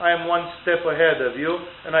whatever, I am one step ahead of you,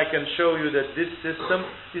 and I can show you that this system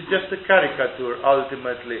is just a caricature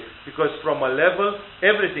ultimately, because from a level,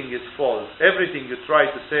 everything is false. Everything you try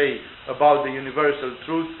to say about the universal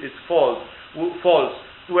truth is false.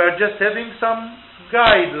 We are just having some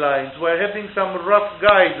guidelines. We are having some rough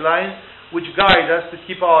guidelines which guide us to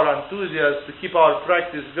keep our enthusiasm, to keep our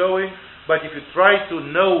practice going. But if you try to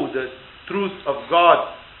know the truth of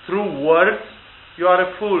God through words, you are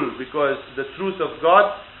a fool, because the truth of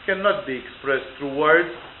God cannot be expressed through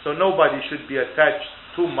words, so nobody should be attached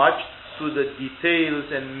too much to the details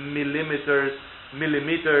and millimetric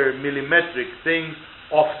things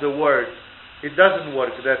of the words. It doesn't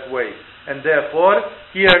work that way. And therefore,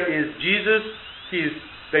 here is Jesus.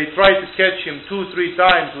 They try to catch him 2-3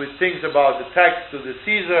 times with things about the tax to the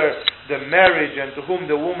Caesar, the marriage, and to whom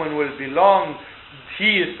the woman will belong.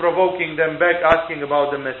 He is provoking them back, asking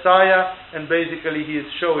about the Messiah, and basically he is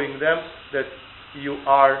showing them that you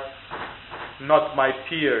are not my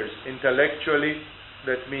peers intellectually.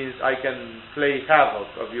 That means I can play havoc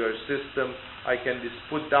of your system. I can just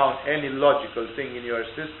put down any logical thing in your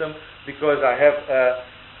system, because I have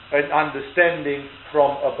an understanding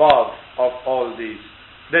from above of all these.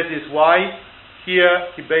 That is why here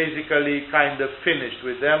he basically kind of finished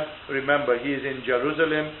with them. Remember, he is in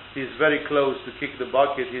Jerusalem. He is very close to kick the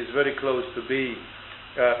bucket. He is very close to be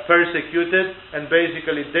persecuted. And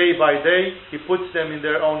basically, day by day, he puts them in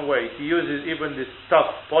their own way. He uses even this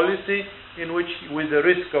tough policy in which, with the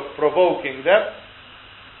risk of provoking them,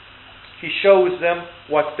 he shows them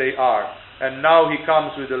what they are. And now he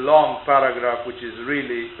comes with a long paragraph which is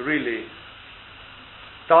really, really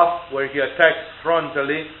tough, where he attacks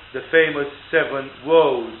frontally the famous 7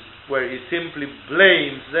 woes, where he simply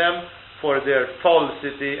blames them for their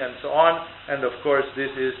falsity and so on. And of course,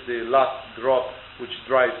 this is the last drop which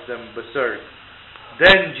drives them berserk.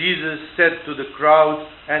 Then Jesus said to the crowd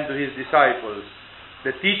and to his disciples,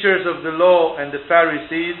 "The teachers of the law and the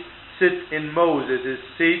Pharisees sit in Moses'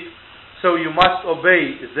 seat, so you must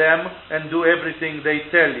obey them and do everything they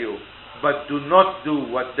tell you. But do not do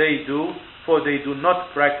what they do, for they do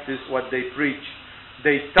not practice what they preach.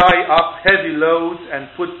 They tie up heavy loads and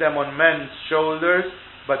put them on men's shoulders,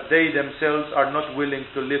 but they themselves are not willing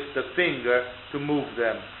to lift a finger to move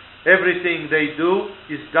them. Everything they do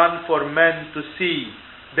is done for men to see.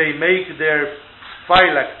 They make their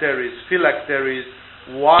phylacteries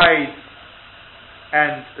wide,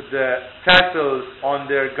 and the tassels on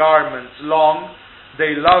their garments long.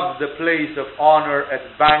 They love the place of honor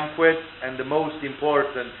at banquets and the most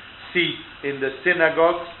important seat in the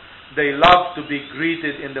synagogues. They love to be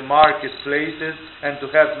greeted in the marketplaces and to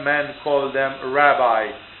have men call them rabbi.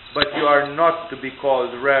 But you are not to be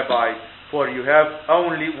called rabbi, for you have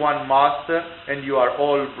only one master, and you are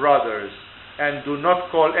all brothers. And do not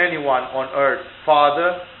call anyone on earth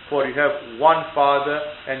Father, for you have one Father,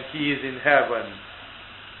 and he is in heaven."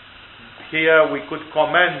 Here we could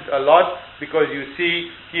comment a lot, because you see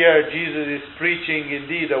here Jesus is preaching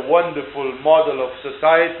indeed a wonderful model of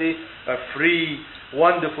society, a free,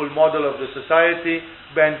 wonderful model of the society,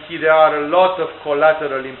 and there are a lot of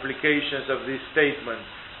collateral implications of this statement.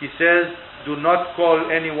 He says, do not call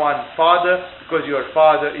anyone Father, because your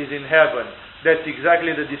Father is in heaven. That's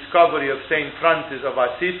exactly the discovery of Saint Francis of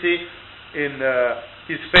Assisi in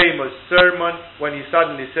his famous sermon, when he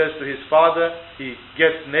suddenly says to his father, he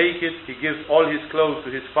gets naked, he gives all his clothes to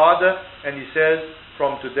his father, and he says,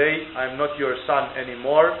 "From today I am not your son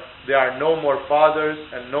anymore. There are no more fathers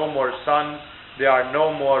and no more sons. There are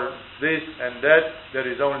no more this and that. There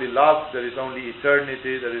is only love, there is only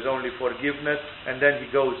eternity, there is only forgiveness." And then he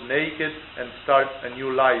goes naked and starts a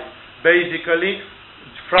new life. Basically,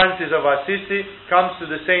 Francis of Assisi comes to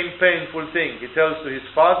the same painful thing. He tells to his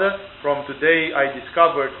father, "From today I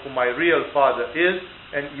discovered who my real father is,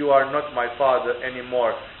 and you are not my father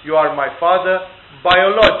anymore. You are my father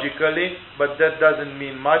biologically, but that doesn't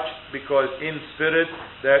mean much, because in spirit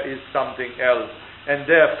there is something else." And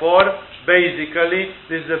therefore, basically,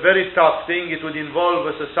 this is a very tough thing. It would involve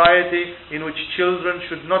a society in which children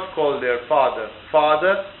should not call their father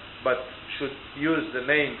Father, but should use the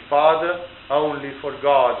name Father only for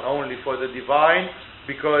God, only for the divine,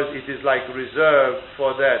 because it is like reserved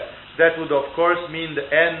for that. That would of course mean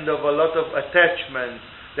the end of a lot of attachments.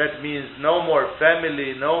 That means no more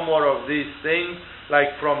family, no more of these things.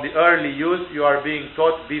 Like from the early youth you are being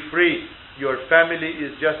taught, be free. Your family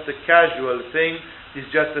is just a casual thing, is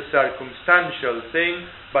just a circumstantial thing,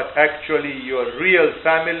 but actually your real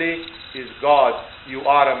family is God. You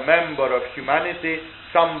are a member of humanity.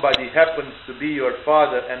 Somebody happens to be your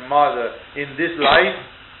father and mother in this life,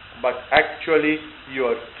 but actually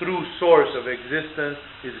your true source of existence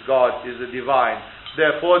is God, is the divine.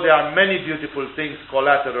 Therefore, there are many beautiful things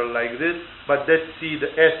collateral like this, but let's see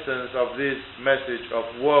the essence of this message of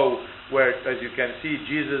woe, where, as you can see,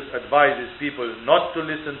 Jesus advises people not to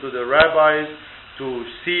listen to the rabbis, to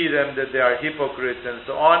see them that they are hypocrites and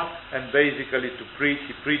so on, and basically to preach.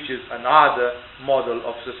 He preaches another model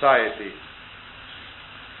of society.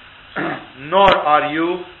 Nor are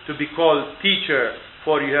you to be called teacher,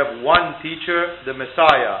 for you have one teacher, the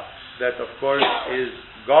Messiah. that of course is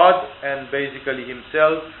God and basically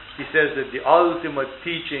Himself. He says that the ultimate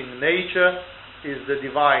teaching nature is the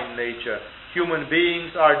divine nature. Human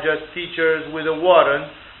beings are just teachers with a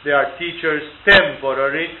warrant. They are teachers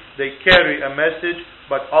temporary. They carry a message,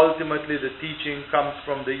 but ultimately the teaching comes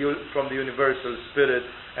from the universal Spirit,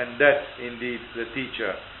 and that's indeed the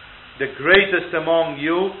teacher. The greatest among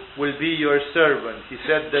you will be your servant. He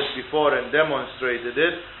said that before and demonstrated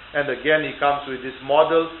it. And again he comes with this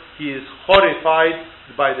model. He is horrified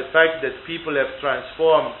by the fact that people have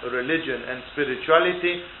transformed religion and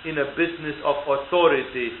spirituality in a business of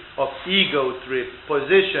authority, of ego trip,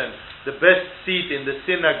 position, the best seat in the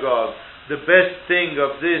synagogue, the best thing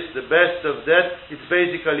of this, the best of that. It's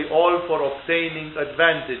basically all for obtaining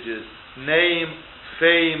advantages, name,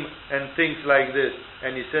 fame, and things like this.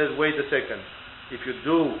 And he says, wait a second, if you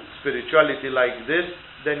do spirituality like this,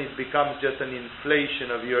 then it becomes just an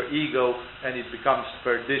inflation of your ego, and it becomes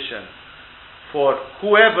perdition. For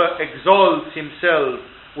whoever exalts himself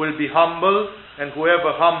will be humble, and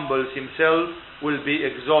whoever humbles himself will be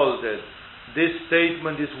exalted. This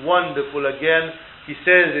statement is wonderful. Again, he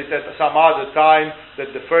says it at some other time,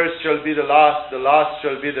 that the first shall be the last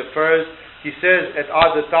shall be the first. He says at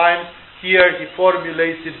other times, here he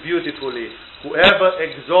formulates it beautifully. Whoever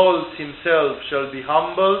exalts himself shall be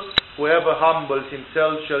humbled, whoever humbles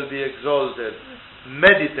himself shall be exalted.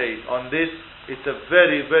 Meditate on this. It's a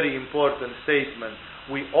very, very important statement.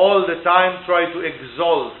 We all the time try to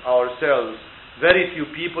exalt ourselves. Very few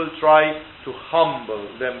people try to humble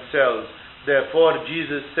themselves. Therefore,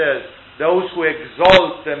 Jesus says, those who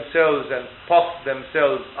exalt themselves and puff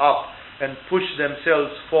themselves up and push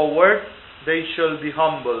themselves forward, they shall be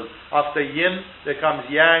humbled. After yin, there comes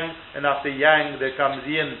yang, and after yang, there comes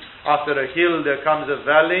yin. After a hill, there comes a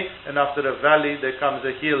valley, and after a valley, there comes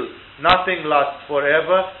a hill. Nothing lasts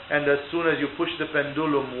forever, and as soon as you push the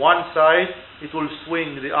pendulum one side, it will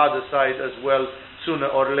swing the other side as well, sooner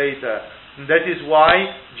or later. And that is why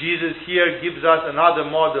Jesus here gives us another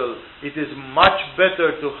model. It is much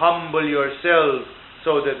better to humble yourself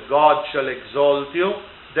so that God shall exalt you,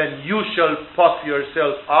 than you shall puff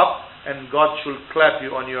yourself up, and God shall clap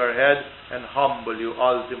you on your head and humble you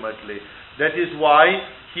ultimately. That is why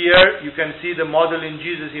here you can see the model in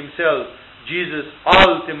Jesus himself. Jesus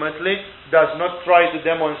ultimately does not try to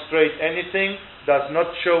demonstrate anything, does not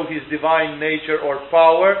show his divine nature or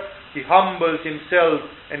power. He humbles himself,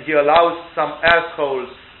 and he allows some assholes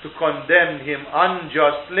to condemn him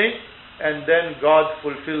unjustly, and then God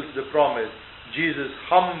fulfills the promise. Jesus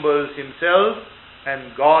humbles himself,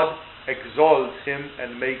 and God exalts him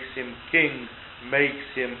and makes him king, makes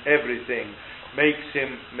him everything, makes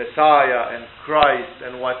him Messiah and Christ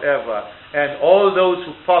and whatever. And all those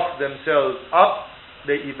who puff themselves up,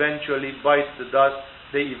 they eventually bite the dust,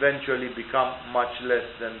 they eventually become much less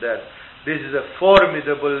than that. This is a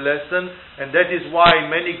formidable lesson, and that is why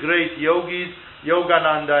many great yogis,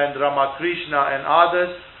 Yogananda and Ramakrishna and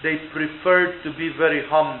others, they preferred to be very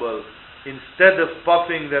humble. Instead of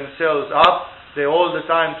puffing themselves up, they all the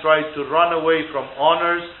time tried to run away from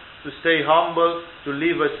honors, to stay humble, to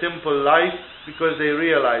live a simple life, because they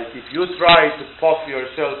realized if you try to puff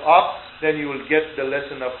yourself up, then you will get the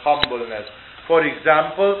lesson of humbleness. For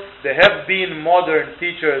example, there have been modern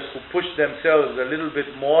teachers who pushed themselves a little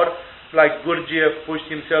bit more, like Gurdjieff pushed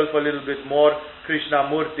himself a little bit more,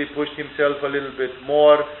 Krishnamurti pushed himself a little bit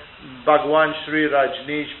more, Bhagwan Sri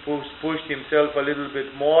Rajneesh pushed himself a little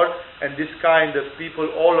bit more, and this kind of people,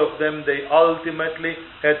 all of them, they ultimately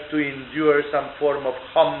had to endure some form of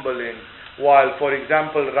humbling. While, for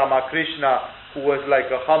example, Ramakrishna, who was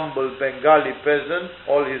like a humble Bengali peasant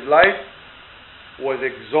all his life, was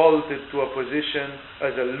exalted to a position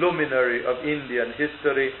as a luminary of Indian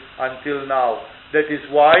history until now. That is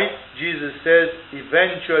why Jesus says,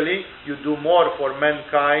 eventually you do more for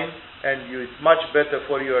mankind, and it's much better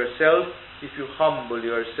for yourself if you humble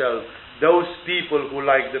yourself. Those people who,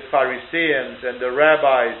 like the Pharisees and the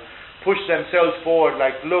rabbis, push themselves forward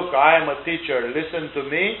like, look, I am a teacher, listen to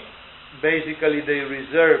me. Basically, they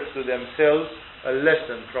reserve to themselves a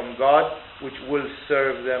lesson from God which will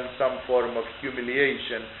serve them some form of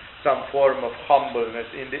humiliation, some form of humbleness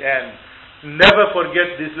in the end. Never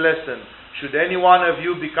forget this lesson. Should any one of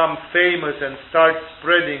you become famous and start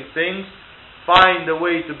spreading things, find a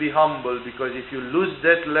way to be humble, because if you lose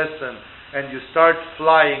that lesson and you start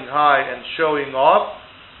flying high and showing off,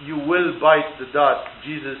 you will bite the dust.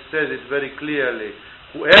 Jesus says it very clearly.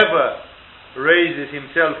 Whoever raises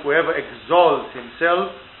himself, whoever exalts himself,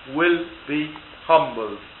 will be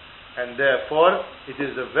humbled. And therefore, it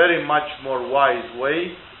is a very much more wise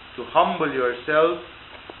way to humble yourself,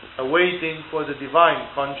 awaiting for the divine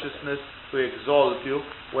consciousness to exalt you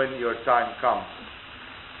when your time comes.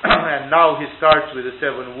 And now he starts with the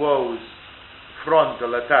 7 woes,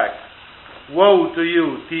 frontal attack. Woe to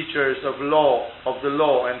you, teachers of the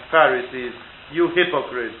law and Pharisees, you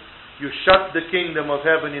hypocrites! You shut the kingdom of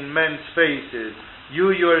heaven in men's faces.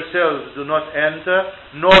 You yourselves do not enter,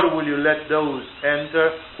 nor will you let those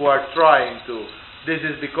enter who are trying to. This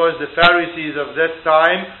is because the Pharisees of that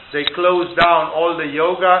time, they closed down all the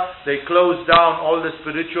yoga, they closed down all the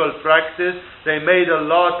spiritual practice, they made a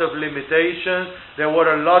lot of limitations, there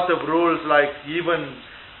were a lot of rules, like even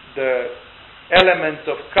the elements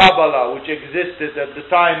of Kabbalah which existed at the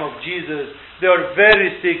time of Jesus. They are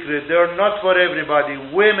very secret, they are not for everybody.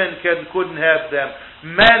 Women couldn't have them,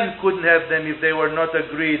 men couldn't have them if they were not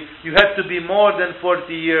agreed. You had to be more than 40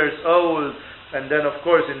 years old. And then, of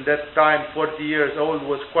course, in that time, 40 years old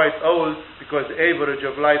was quite old, because the average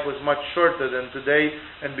of life was much shorter than today.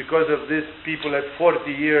 And because of this, people at 40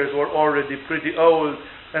 years were already pretty old,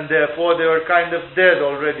 and therefore they were kind of dead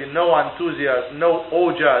already. No enthusiasm, no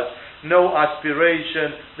ojas, no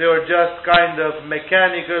aspiration. They were just kind of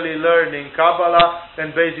mechanically learning Kabbalah,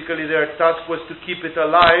 and basically their task was to keep it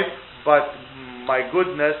alive. But my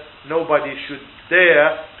goodness, nobody should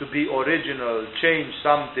dare to be original, change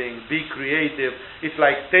something, be creative. It's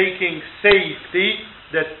like taking safety,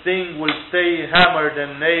 that thing will stay hammered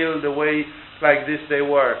and nailed away like this they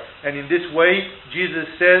were. And in this way, Jesus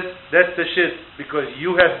says, that's the shit, because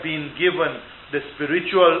you have been given the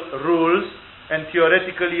spiritual rules, and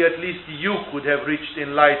theoretically at least you could have reached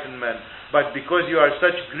enlightenment. But because you are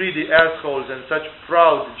such greedy assholes and such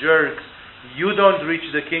proud jerks, you don't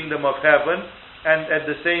reach the kingdom of heaven. And at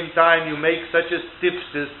the same time you make such a stiff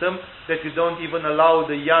system that you don't even allow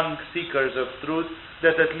the young seekers of truth,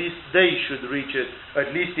 that at least they should reach it. At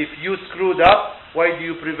least if you screwed up, why do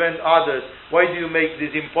you prevent others? Why do you make this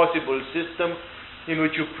impossible system in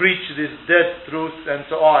which you preach this dead truth and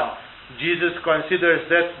so on? Jesus considers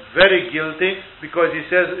that very guilty, because he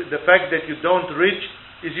says the fact that you don't reach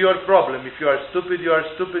is your problem. If you are stupid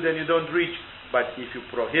and you don't reach. But if you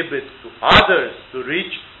prohibit to others to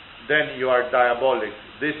reach, then you are diabolic.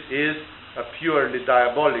 This is a purely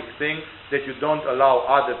diabolic thing, that you don't allow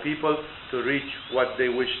other people to reach what they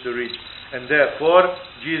wish to reach. And therefore,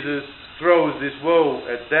 Jesus throws this woe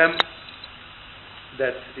at them,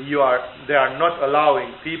 that they are not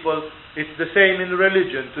allowing people. It's the same in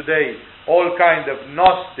religion today. All kind of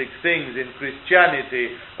Gnostic things in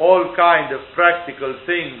Christianity, all kind of practical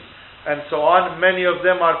things, and so on. Many of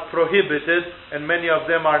them are prohibited, and many of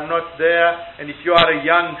them are not there. And if you are a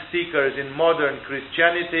young seeker in modern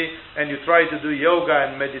Christianity, and you try to do yoga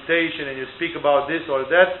and meditation, and you speak about this or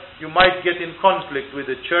that, you might get in conflict with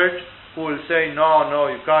the church, who will say, no,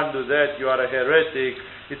 you can't do that, you are a heretic,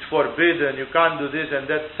 it's forbidden, you can't do this, and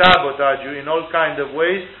that sabotage you in all kinds of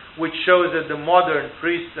ways, which shows that the modern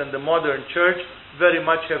priests and the modern church very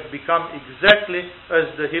much have become exactly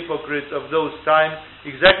as the hypocrites of those times,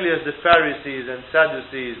 exactly as the Pharisees and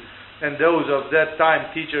Sadducees and those of that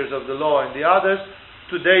time, teachers of the law and the others.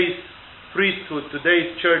 Today's priesthood,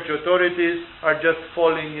 today's church authorities are just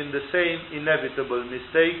falling in the same inevitable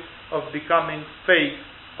mistake of becoming fake,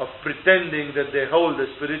 of pretending that they hold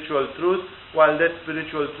the spiritual truth, while that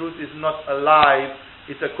spiritual truth is not alive.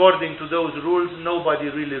 It's according to those rules,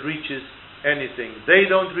 nobody really reaches anything. They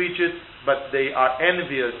don't reach it, but they are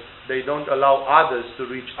envious. They don't allow others to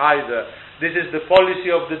reach either. This is the policy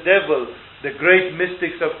of the devil. The great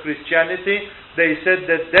mystics of Christianity, they said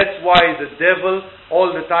that that's why the devil all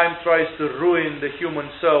the time tries to ruin the human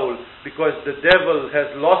soul, because the devil has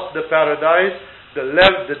lost the paradise.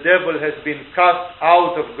 The devil has been cast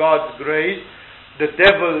out of God's grace. The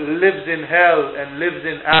devil lives in hell and lives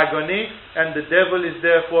in agony, and the devil is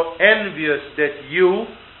therefore envious that you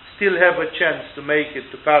still have a chance to make it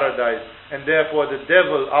to paradise. And therefore the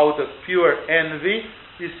devil, out of pure envy,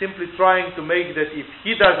 is simply trying to make that if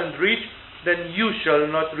he doesn't reach, then you shall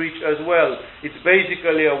not reach as well. It's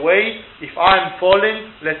basically a way, if I'm falling,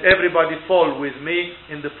 let everybody fall with me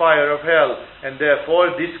in the fire of hell. And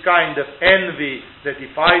therefore this kind of envy, that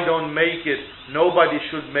if I don't make it, nobody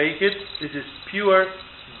should make it, this is pure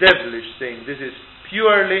devilish thing. This is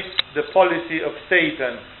purely the policy of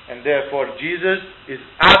Satan. And therefore Jesus is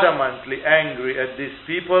adamantly angry at these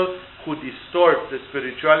people who distort the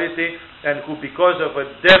spirituality, and who, because of a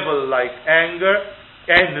devil-like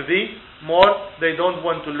envy, they don't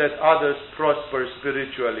want to let others prosper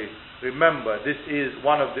spiritually. Remember, this is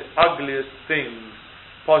one of the ugliest things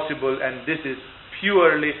possible, and this is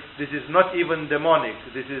not even demonic.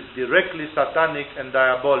 This is directly satanic and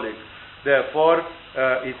diabolic. Therefore,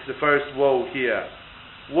 it's the first woe here.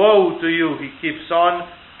 Woe to you, he keeps on,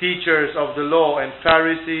 teachers of the law and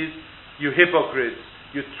Pharisees, You hypocrites,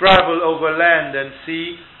 you travel over land and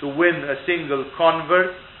sea to win a single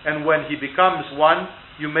convert, and when he becomes one,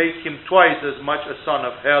 you make him twice as much a son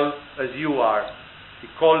of hell as you are. He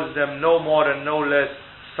calls them no more and no less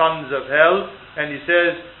sons of hell, and he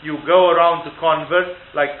says, you go around to convert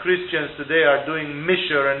like Christians today are doing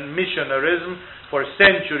missionarism. For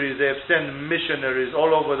centuries they have sent missionaries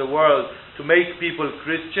all over the world to make people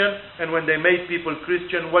Christian, and when they made people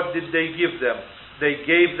Christian, what did they give them? They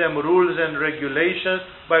gave them rules and regulations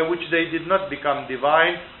by which they did not become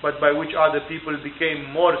divine, but by which other people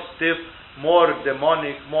became more stiff, more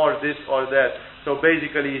demonic, more this or that. So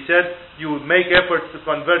basically he said, you make efforts to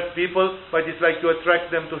convert people, but it's like you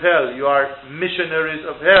attract them to hell. You are missionaries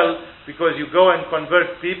of hell because you go and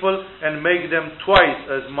convert people and make them twice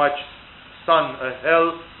as much son of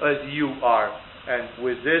hell as you are. And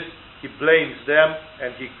with this he blames them,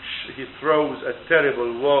 and he throws a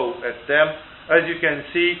terrible woe at them. As you can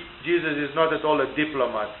see, Jesus is not at all a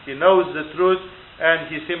diplomat. He knows the truth, and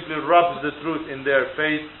he simply rubs the truth in their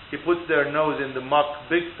face. He puts their nose in the muck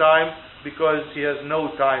big time, because he has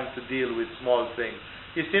no time to deal with small things.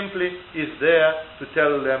 He simply is there to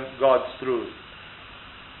tell them God's truth.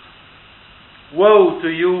 Woe to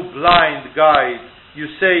you, blind guides! You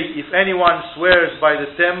say, if anyone swears by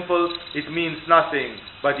the temple, it means nothing.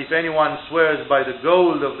 But if anyone swears by the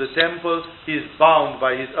gold of the temple, he is bound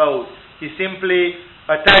by his oath. He simply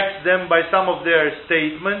attacks them by some of their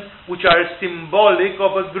statements, which are symbolic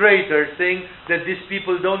of a greater thing, that these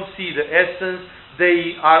people don't see the essence.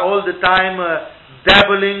 They are all the time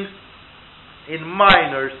dabbling in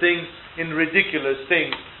minor things, in ridiculous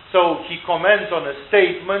things. So he comments on a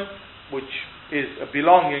statement, which is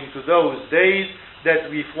belonging to those days,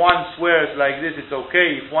 that if one swears like this, it's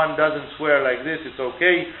okay. If one doesn't swear like this, it's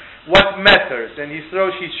okay. What matters? And he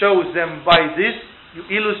shows them by this, you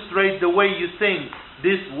illustrate the way you think.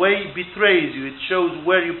 This way betrays you. It shows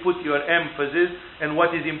where you put your emphasis and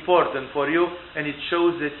what is important for you, and it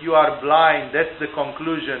shows that you are blind. That's the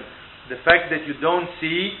conclusion. The fact that you don't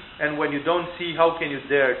see, and when you don't see, how can you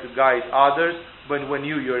dare to guide others when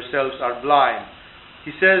you yourselves are blind?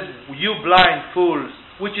 He says, you blind fools,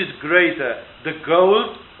 which is greater, the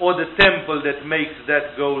gold or the temple that makes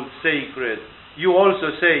that gold sacred? You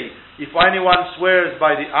also say, if anyone swears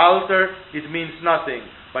by the altar, it means nothing.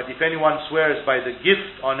 But if anyone swears by the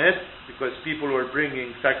gift on it, because people were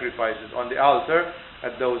bringing sacrifices on the altar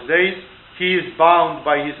at those days, he is bound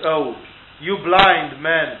by his oath. You blind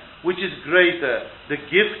men, which is greater, the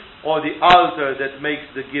gift or the altar that makes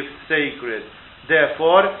the gift sacred?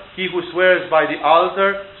 Therefore, he who swears by the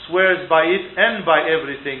altar swears by it and by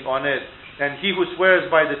everything on it. And he who swears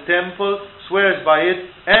by the temple swears by it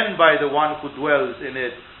and by the one who dwells in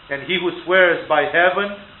it. And he who swears by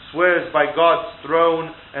heaven swears by God's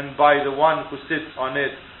throne and by the one who sits on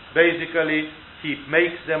it. Basically, he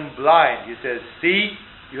makes them blind. He says, see,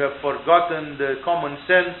 you have forgotten the common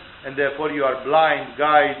sense, and therefore you are blind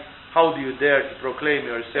guides. How do you dare to proclaim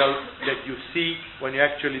yourself that you see when you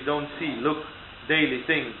actually don't see? Look, daily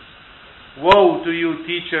things. Woe to you,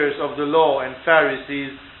 teachers of the law and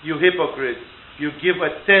Pharisees, you hypocrites! You give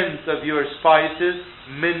a tenth of your spices,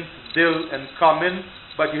 mint, dill, and cumin,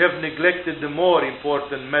 but you have neglected the more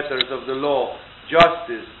important matters of the law,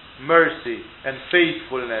 justice, mercy, and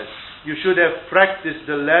faithfulness. You should have practiced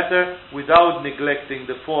the latter without neglecting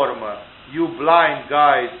the former. You blind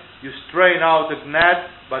guides, you strain out a gnat,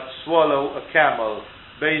 but swallow a camel.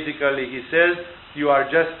 Basically, he says, you are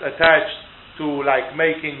just attached to like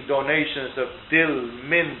making donations of dill,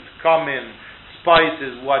 mint, cumin,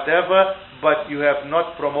 spices, whatever, but you have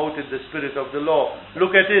not promoted the spirit of the law.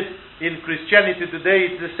 Look at it. In Christianity today,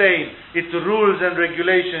 it's the same. It's rules and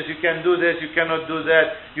regulations. You can do this, you cannot do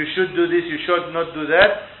that. You should do this, you should not do that.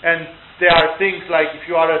 And there are things like, if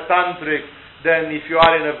you are a tantric, then if you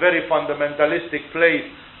are in a very fundamentalistic place,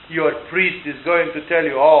 your priest is going to tell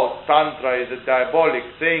you, oh, tantra is a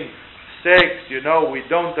diabolic thing. Sex, we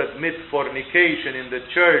don't admit fornication in the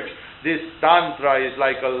church. This tantra is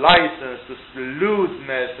like a license to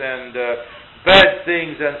lewdness and bad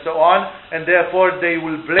things and so on, and therefore they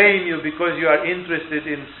will blame you because you are interested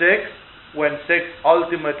in sex, when sex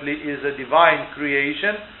ultimately is a divine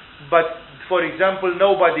creation. But, for example,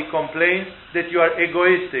 nobody complains that you are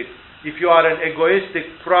egoistic. If you are an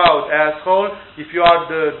egoistic, proud asshole, if you are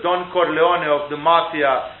the Don Corleone of the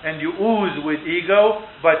mafia and you ooze with ego,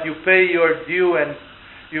 but you pay your due and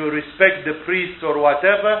you respect the priest or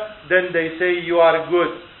whatever, then they say you are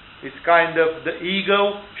good. It's kind of, the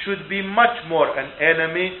ego should be much more an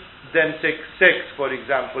enemy than sex, for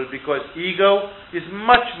example, because ego is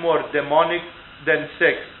much more demonic than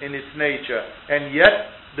sex in its nature. And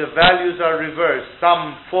yet, the values are reversed.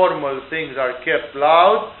 Some formal things are kept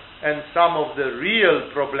loud, and some of the real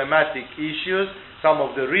problematic issues, some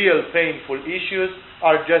of the real painful issues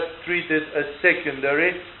are just treated as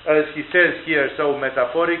secondary. As he says here so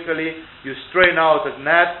metaphorically, you strain out a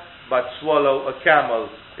gnat but swallow a camel.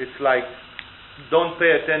 It's like, don't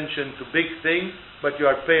pay attention to big things, but you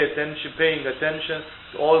are paying attention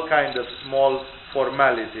to all kinds of small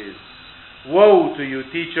formalities. Woe to you,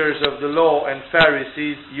 teachers of the law and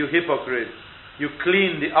Pharisees, you hypocrites! You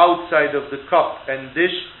clean the outside of the cup and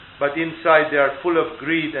dish, but inside they are full of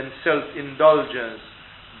greed and self-indulgence.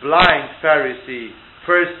 Blind Pharisee,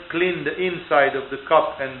 first clean the inside of the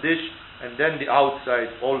cup and dish, and then the outside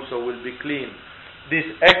also will be clean. This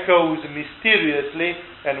echoes mysteriously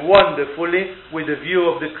and wonderfully with the view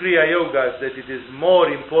of the Kriya Yogas, that it is more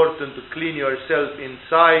important to clean yourself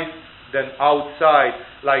inside than outside.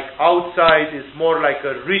 Like outside is more like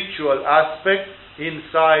a ritual aspect,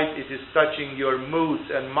 inside it is touching your moods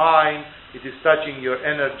and mind, it is touching your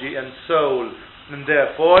energy and soul. And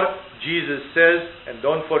therefore, Jesus says, and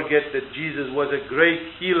don't forget that Jesus was a great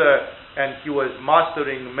healer and he was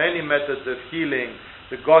mastering many methods of healing.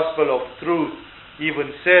 The Gospel of Truth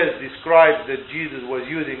even describes that Jesus was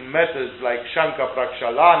using methods like Shanka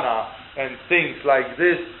Prakshalana and things like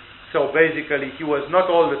this. So basically, he was not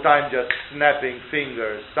all the time just snapping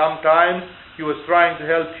fingers. Sometimes he was trying to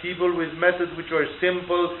help people with methods which were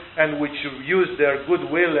simple and which used their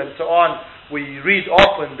goodwill and so on. We read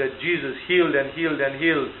often that Jesus healed and healed and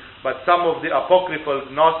healed, but some of the apocryphal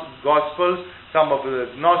Gospels, some of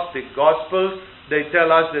the Gnostic Gospels, they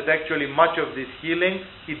tell us that actually much of this healing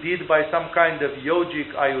he did by some kind of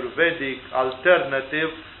yogic, Ayurvedic,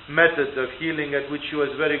 alternative methods of healing at which he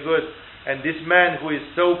was very good. And this man who is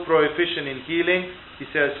so proficient in healing, he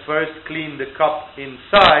says first clean the cup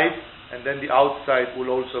inside and then the outside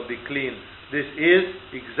will also be clean. This is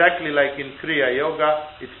exactly like in Kriya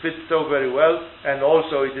Yoga. It fits so very well, and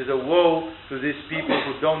also it is a woe to these people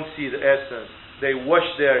who don't see the essence. They wash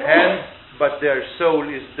their hands, but their soul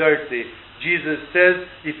is dirty. Jesus says,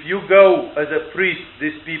 if you go as a priest,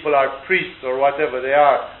 these people are priests or whatever they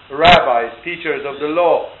are, rabbis, teachers of the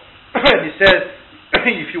law. And he says,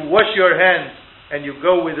 if you wash your hands and you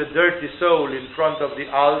go with a dirty soul in front of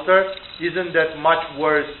the altar, isn't that much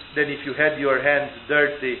worse than if you had your hands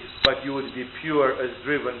dirty, but you would be pure as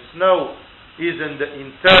driven snow? Isn't the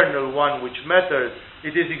internal one which matters?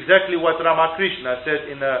 It is exactly what Ramakrishna said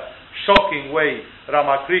in a shocking way.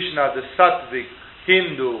 Ramakrishna, the Sattvic,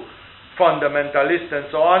 Hindu, fundamentalist and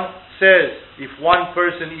so on, says if one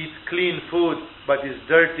person eats clean food but is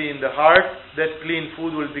dirty in the heart, that clean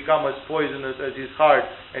food will become as poisonous as his heart.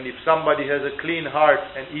 And if somebody has a clean heart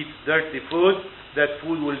and eats dirty food, that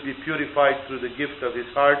food will be purified through the gift of his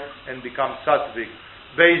heart and become sattvic.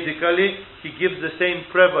 Basically, he gives the same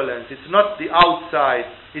prevalence. It's not the outside,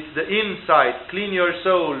 it's the inside. Clean your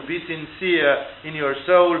soul, be sincere in your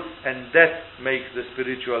soul, and that makes the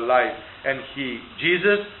spiritual life. And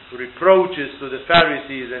Jesus reproaches to the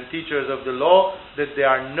Pharisees and teachers of the law that they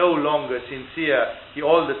are no longer sincere. He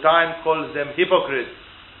all the time calls them hypocrites.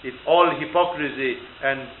 It's all hypocrisy,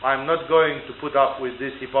 and I'm not going to put up with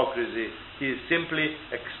this hypocrisy. He is simply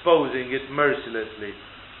exposing it mercilessly.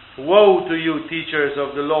 Woe to you, teachers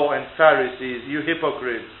of the law and Pharisees, you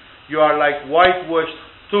hypocrites! You are like whitewashed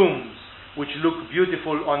tombs, which look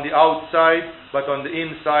beautiful on the outside, but on the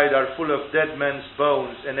inside are full of dead men's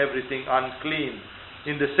bones and everything unclean.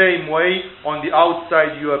 In the same way, on the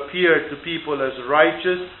outside you appear to people as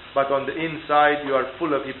righteous, but on the inside you are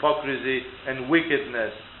full of hypocrisy and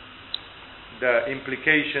wickedness. The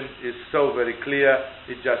implication is so very clear,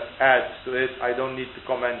 it just adds to it. I don't need to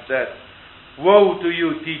comment that. Woe to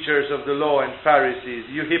you, teachers of the law and Pharisees,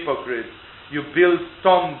 you hypocrites! You build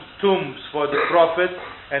tombs for the prophets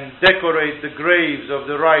and decorate the graves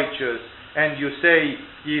of the righteous. And you say,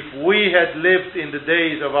 if we had lived in the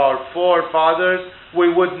days of our forefathers,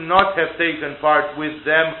 we would not have taken part with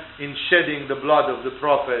them in shedding the blood of the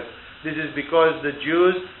prophets. This is because the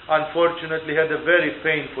Jews, unfortunately, had a very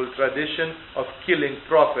painful tradition of killing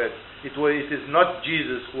prophets. It is not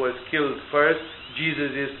Jesus who was killed first.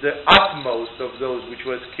 Jesus is the utmost of those which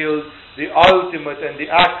was killed, the ultimate and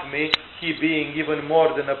the acme, he being even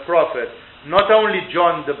more than a prophet. Not only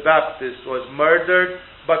John the Baptist was murdered,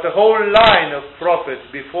 but a whole line of prophets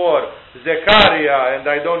before. Zechariah, and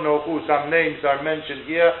I don't know who, some names are mentioned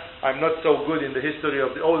here. I'm not so good in the history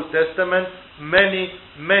of the Old Testament. Many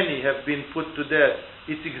have been put to death.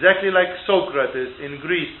 It's exactly like Socrates in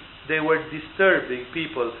Greece. They were disturbing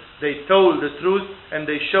people. They told the truth and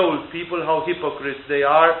they showed people how hypocrites they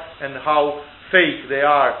are and how fake they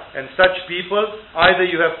are. And such people, either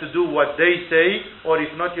you have to do what they say, or if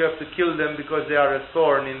not, you have to kill them because they are a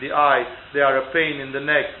thorn in the eye, they are a pain in the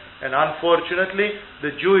neck. And unfortunately,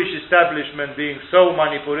 the Jewish establishment being so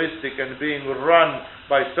manipuristic and being run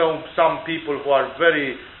by some people who are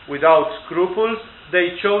very without scruples,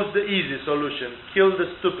 they chose the easy solution. Kill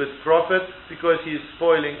the stupid prophet because he is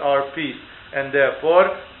spoiling our peace. And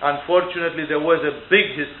therefore, unfortunately, there was a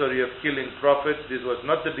big history of killing prophets. This was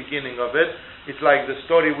not the beginning of it. It's like the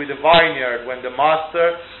story with the vineyard, when the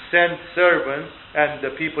master sent servants and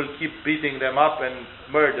the people keep beating them up and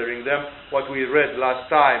murdering them, what we read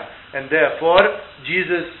last time. And therefore,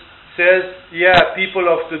 Jesus says, people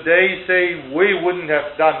of today say, we wouldn't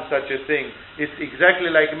have done such a thing. It's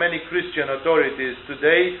exactly like many Christian authorities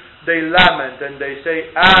today. They lament and they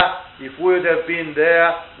say, if we would have been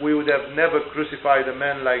there, we would have never crucified a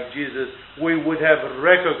man like Jesus. We would have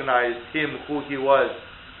recognized him who he was.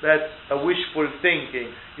 That's a wishful thinking.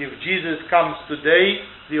 If Jesus comes today,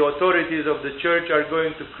 the authorities of the church are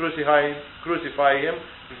going to crucify him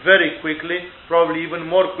very quickly, probably even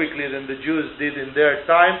more quickly than the Jews did in their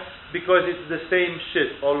time, because it's the same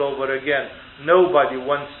shit all over again. Nobody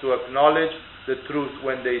wants to acknowledge the truth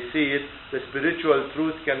when they see it. The spiritual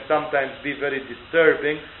truth can sometimes be very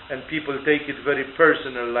disturbing, and people take it very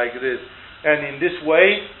personal like this. And in this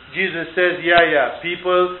way, Jesus says,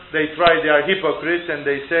 people, they are hypocrites, and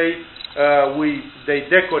they say, they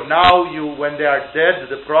decor now, when they are dead,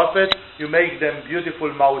 the prophets, you make them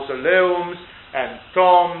beautiful mausoleums and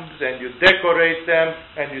tombs, and you decorate them,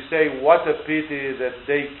 and you say, what a pity that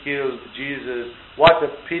they killed Jesus, what a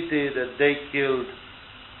pity that they killed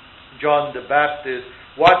John the Baptist,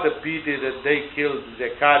 what a pity that they killed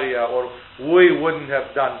Zechariah, or we wouldn't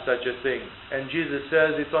have done such a thing. And Jesus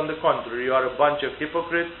says, it's on the contrary, you are a bunch of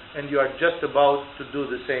hypocrites, and you are just about to do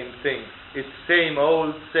the same thing. It's same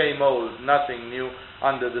old, nothing new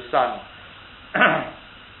under the sun.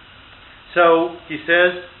 So, he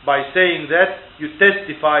says, by saying that, you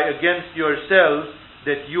testify against yourselves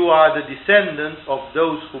that you are the descendants of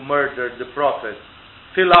those who murdered the prophets.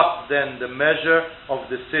 Fill up then the measure of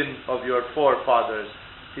the sin of your forefathers.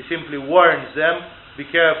 He simply warns them, be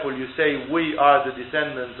careful, you say we are the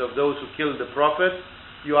descendants of those who killed the prophets.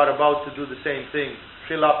 You are about to do the same thing.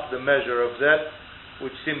 Fill up the measure of that,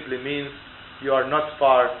 which simply means you are not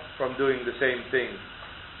far from doing the same thing.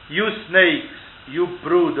 You snakes, you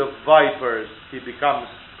brood of vipers, he becomes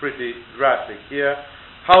pretty graphic here.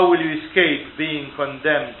 How will you escape being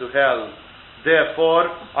condemned to hell? Therefore,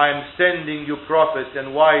 I am sending you prophets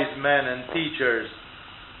and wise men and teachers.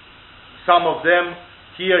 Some of them,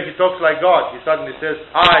 here he talks like God. He suddenly says,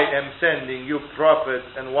 I am sending you prophets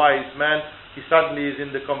and wise men. He suddenly is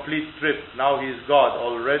in the complete trip. Now he is God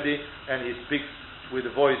already, and he speaks with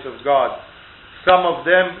the voice of God. Some of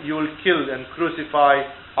them you will kill and crucify.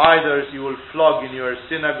 Others you will flog in your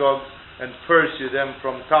synagogues and pursue them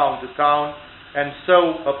from town to town. And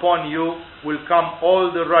so upon you will come all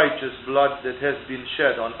the righteous blood that has been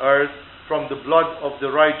shed on earth, from the blood of the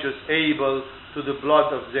righteous Abel to the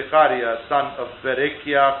blood of Zechariah, son of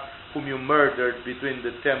Berechiah, whom you murdered between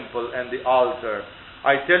the temple and the altar.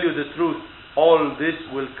 I tell you the truth, all this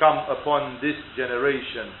will come upon this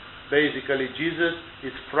generation. Basically, Jesus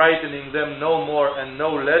is frightening them no more and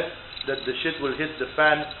no less that the shit will hit the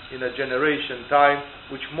fan in a generation time,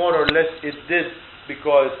 which more or less it did,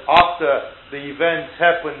 because after the events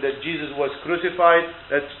happened that Jesus was crucified,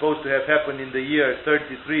 that's supposed to have happened in the year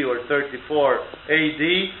 33 or 34 AD,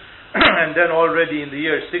 and then already in the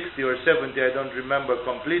year 60 or 70, I don't remember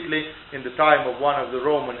completely, in the time of one of the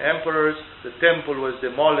Roman emperors, the temple was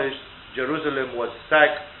demolished, Jerusalem was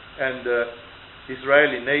sacked, and the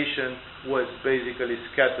Israeli nation was basically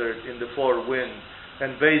scattered in the four winds.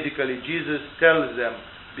 And basically Jesus tells them,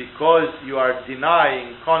 because you are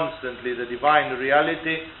denying constantly the divine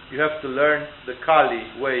reality, you have to learn the Kali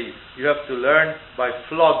way. You have to learn by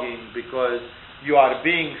flogging, because you are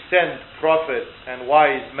being sent prophets and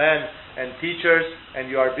wise men and teachers, and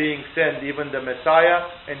you are being sent even the Messiah,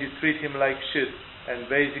 and you treat him like shit. And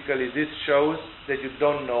basically this shows that you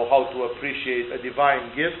don't know how to appreciate a divine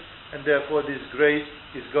gift, and therefore this grace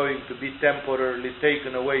is going to be temporarily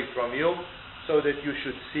taken away from you, so that you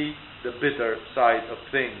should see the bitter side of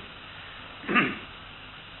things.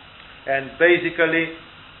 And basically,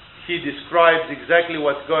 he describes exactly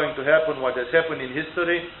what's going to happen, what has happened in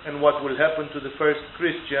history, and what will happen to the first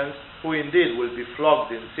Christians, who indeed will be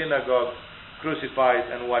flogged in synagogues, crucified,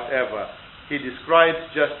 and whatever. He describes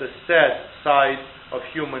just a sad side of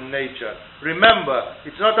human nature. Remember,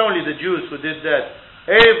 it's not only the Jews who did that.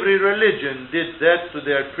 Every religion did that to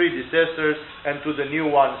their predecessors and to the new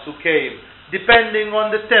ones who came. depending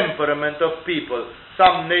on the temperament of people.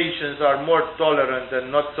 Some nations are more tolerant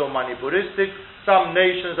and not so manipuristic. Some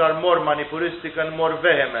nations are more manipuristic and more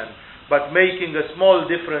vehement. But making a small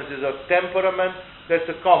differences of temperament, that's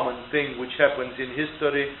a common thing which happens in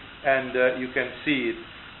history, and you can see it.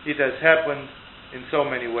 It has happened in so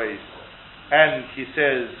many ways. And he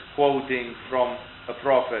says, quoting from a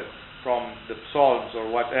prophet, from the Psalms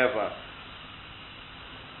or whatever,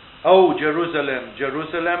 "O Jerusalem,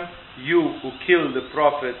 Jerusalem, you who kill the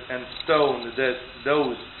prophets and stone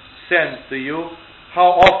those sent to you,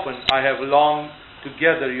 how often I have longed to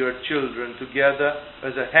gather your children together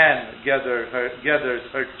as a hen gathers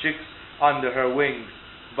her chicks under her wings,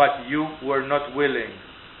 but you were not willing.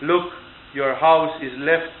 Look, your house is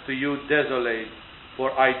left to you desolate,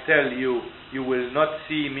 for I tell you, you will not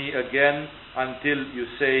see me again until you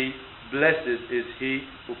say, blessed is he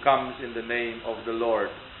who comes in the name of the Lord."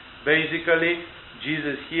 Basically,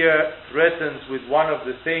 Jesus here threatens with one of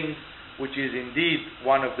the things which is indeed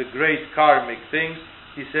one of the great karmic things.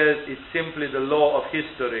 He says it's simply the law of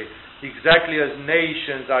history. Exactly as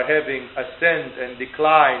nations are having ascent and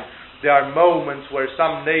decline, there are moments where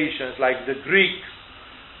some nations, like the Greeks,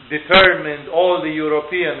 determined all the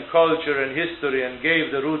European culture and history and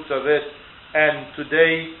gave the roots of it. And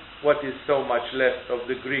today, what is so much left of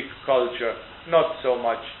the Greek culture? Not so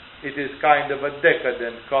much. It is kind of a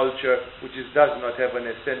decadent culture which does not have an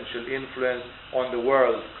essential influence on the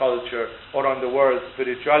world's culture or on the world's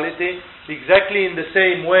spirituality. Exactly in the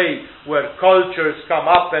same way where cultures come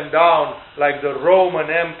up and down, like the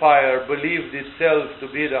Roman Empire believed itself to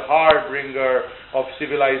be the harbinger of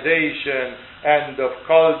civilization and of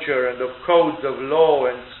culture and of codes of law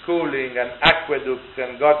and schooling and aqueducts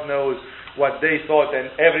and God knows what they thought, and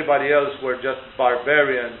everybody else were just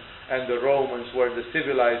barbarians, and the Romans were the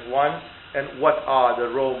civilized ones. And what are the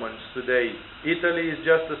Romans today? Italy is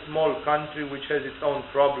just a small country which has its own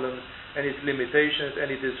problems and its limitations, and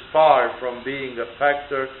it is far from being a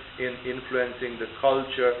factor in influencing the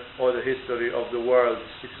culture or the history of the world.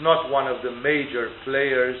 It's not one of the major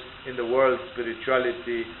players in the world's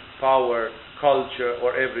spirituality, power, culture,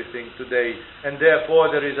 or everything today. And therefore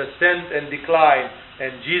there is ascent and decline.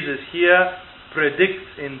 And Jesus here predicts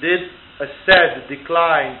indeed a sad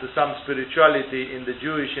decline to some spirituality in the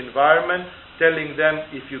Jewish environment, telling them,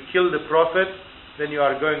 if you kill the prophet, then you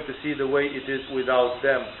are going to see the way it is without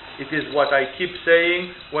them. It is what I keep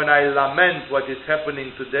saying when I lament what is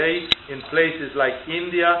happening today in places like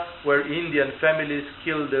India, where Indian families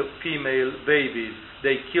kill the female babies.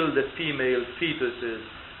 They kill the female fetuses.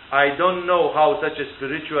 I don't know how such a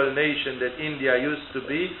spiritual nation that India used to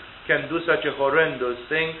be can do such a horrendous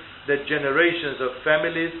thing, that generations of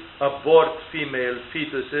families abort female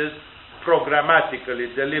fetuses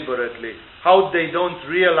programmatically, deliberately. How they don't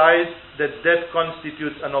realize that that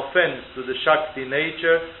constitutes an offense to the Shakti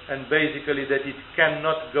nature, and basically that it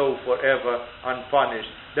cannot go forever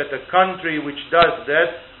unpunished. That a country which does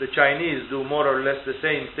that, the Chinese do more or less the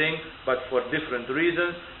same thing, but for different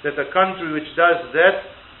reasons, that a country which does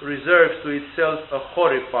that reserves to itself a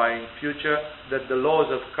horrifying future, that the laws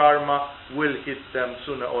of karma will hit them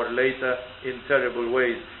sooner or later in terrible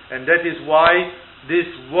ways. And that is why this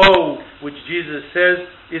woe which Jesus says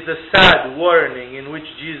is a sad warning, in which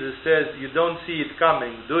Jesus says, you don't see it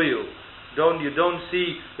coming, do you? You don't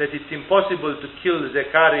see that it's impossible to kill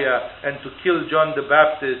Zechariah and to kill John the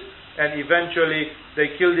Baptist, and eventually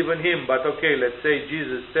they killed even him, but okay, let's say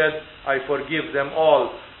Jesus said, I forgive them all.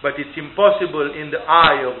 But it's impossible in the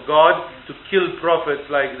eye of God to kill prophets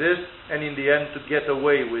like this and in the end to get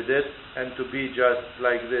away with it and to be just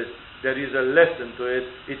like this. There is a lesson to it.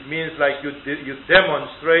 It means like you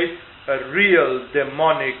demonstrate a real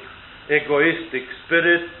demonic, egoistic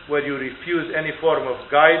spirit where you refuse any form of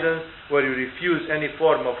guidance, where you refuse any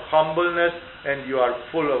form of humbleness, and you are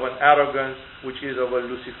full of an arrogance which is of a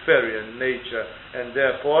Luciferian nature. And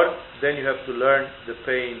therefore, then you have to learn the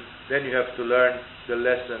pain, then you have to learn the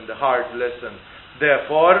lesson, the hard lesson.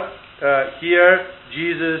 Therefore, here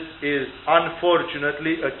Jesus is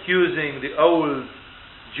unfortunately accusing the old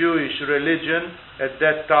Jewish religion at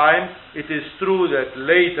that time. It is true that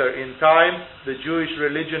later in time the Jewish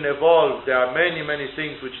religion evolved. There are many, many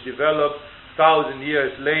things which developed 1,000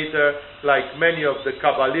 years later, like many of the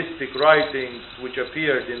Kabbalistic writings which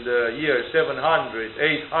appeared in the year 700,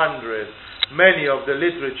 800, many of the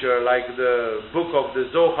literature like the book of the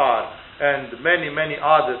Zohar, and many, many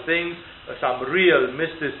other things, some real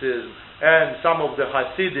mysticism, and some of the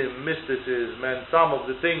Hasidim mysticism, and some of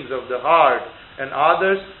the things of the heart, and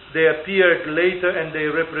others, they appeared later and they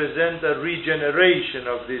represent a regeneration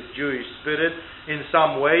of this Jewish spirit in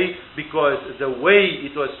some way, because the way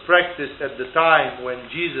it was practiced at the time when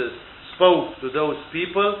Jesus spoke to those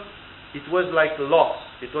people, it was like lost,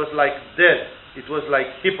 it was like dead, it was like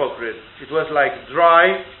hypocrite, it was like dry,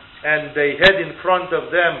 and they had in front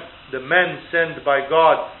of them the men sent by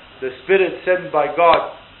God, the Spirit sent by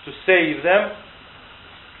God to save them,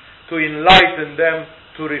 to enlighten them,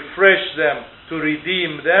 to refresh them, to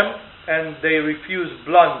redeem them, and they refuse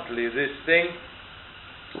bluntly this thing,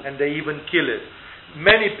 and they even kill it.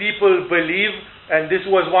 Many people believe, and this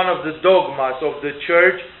was one of the dogmas of the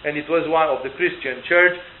church, and it was one of the Christian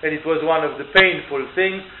church, and it was one of the painful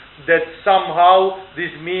things, that somehow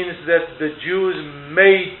this means that the Jews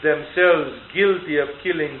made themselves guilty of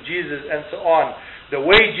killing Jesus and so on. The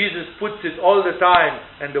way Jesus puts it all the time,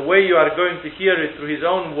 and the way you are going to hear it through his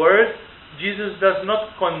own words, Jesus does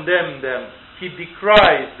not condemn them. He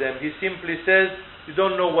decries them. He simply says, you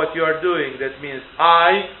don't know what you are doing. That means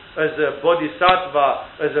I, as a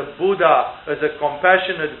bodhisattva, as a Buddha, as a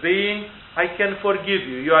compassionate being, I can forgive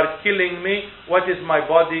you. You are killing me. What is my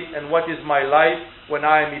body and what is my life when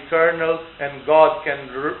I am eternal and God can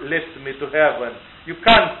lift me to heaven? You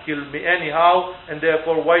can't kill me anyhow, and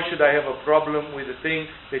therefore why should I have a problem with the thing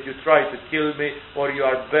that you try to kill me or you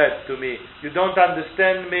are bad to me? You don't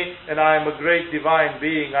understand me, and I am a great divine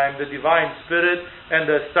being. I am the divine spirit, and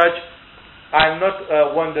as such, I am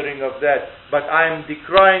not wondering of that, but I am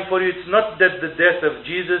decrying for you. It's not that the death of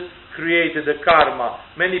Jesus created a karma.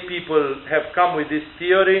 Many people have come with this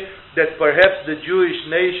theory that perhaps the Jewish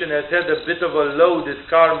nation has had a bit of a loaded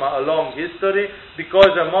karma along history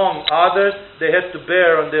because among others they had to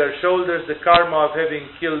bear on their shoulders the karma of having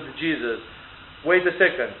killed Jesus. Wait a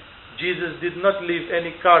second. Jesus did not leave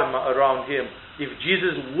any karma around him. If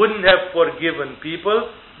Jesus wouldn't have forgiven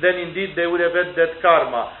people, then indeed they would have had that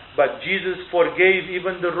karma. But Jesus forgave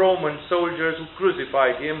even the Roman soldiers who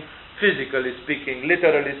crucified him, physically speaking,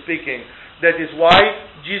 literally speaking. That is why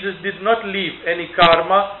Jesus did not leave any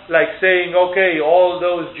karma, like saying, okay, all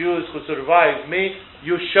those Jews who survived me,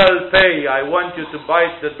 you shall pay. I want you to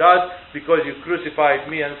bite the dust because you crucified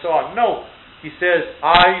me and so on. No. He says,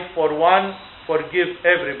 I, for one, forgive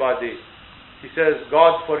everybody. He says,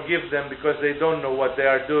 God forgive them because they don't know what they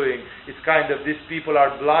are doing. It's kind of, these people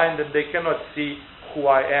are blind and they cannot see who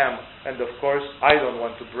I am. And of course, I don't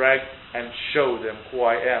want to brag and show them who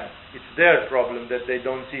I am. It's their problem that they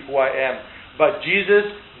don't see who I am. But Jesus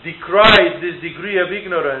decries this degree of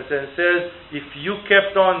ignorance and says, if you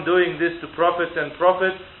kept on doing this to prophets and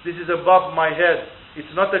prophets, this is above my head.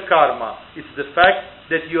 It's not a karma. It's the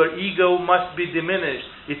fact that your ego must be diminished.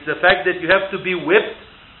 It's the fact that you have to be whipped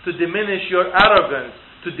to diminish your arrogance,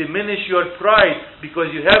 to diminish your pride, because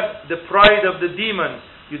you have the pride of the demons.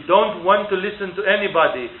 You don't want to listen to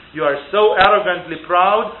anybody. You are so arrogantly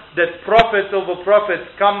proud that prophets over prophets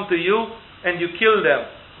come to you and you kill them.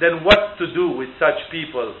 Then what to do with such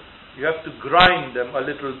people? You have to grind them a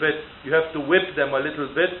little bit. You have to whip them a little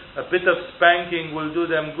bit. A bit of spanking will do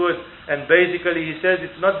them good. And basically he says,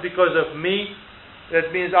 it's not because of me.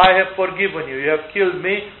 That means I have forgiven you. You have killed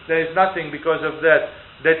me. There is nothing because of that.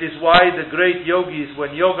 That is why the great yogis,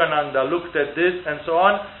 when Yogananda looked at this and so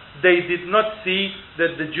on, they did not see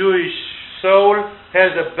that the Jewish soul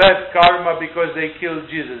has a bad karma because they killed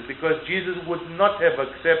Jesus. Because Jesus would not have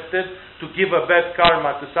accepted to give a bad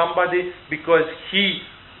karma to somebody because he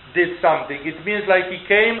did something. It means like he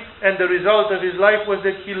came and the result of his life was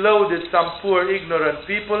that he loaded some poor ignorant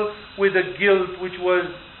people with a guilt which was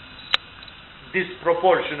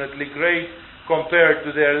disproportionately great compared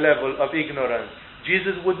to their level of ignorance.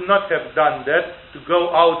 Jesus would not have done that, to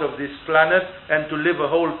go out of this planet and to live a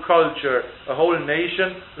whole culture, a whole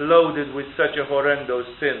nation loaded with such a horrendous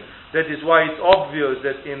sin. That is why it's obvious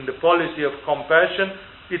that in the policy of compassion,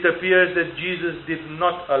 it appears that Jesus did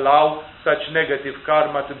not allow such negative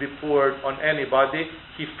karma to be poured on anybody.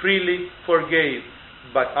 He freely forgave.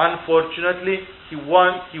 But unfortunately, he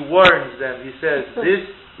warns them. He says, this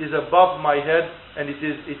is above my head and it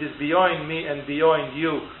is beyond me and beyond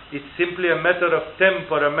you. It's simply a matter of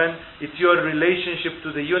temperament. It's your relationship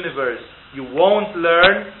to the universe. You won't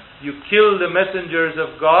learn. You kill the messengers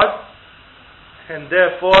of God. And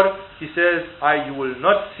therefore, he says, you will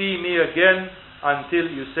not see me again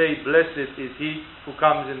until you say, blessed is he who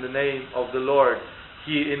comes in the name of the Lord.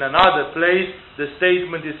 In another place, the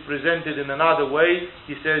statement is presented in another way.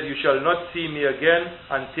 He says, you shall not see me again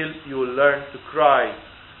until you will learn to cry.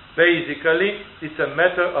 Basically, it's a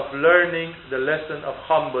matter of learning the lesson of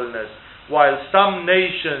humbleness. While some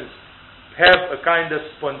nations have a kind of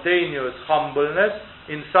spontaneous humbleness,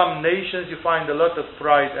 in some nations you find a lot of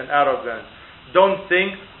pride and arrogance. Don't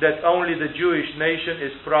think that only the Jewish nation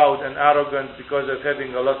is proud and arrogant because of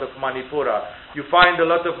having a lot of manipura. You find a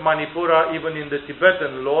lot of Manipura even in the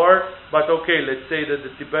Tibetan lore, but okay, let's say that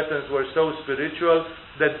the Tibetans were so spiritual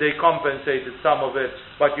that they compensated some of it.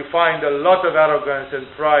 But you find a lot of arrogance and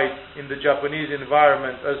pride in the Japanese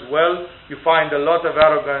environment as well. You find a lot of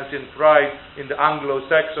arrogance and pride in the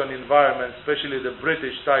Anglo-Saxon environment, especially the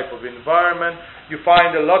British type of environment. You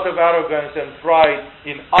find a lot of arrogance and pride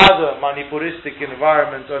in other Manipuristic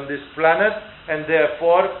environments on this planet, and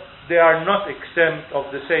therefore they are not exempt of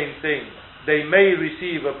the same thing. They may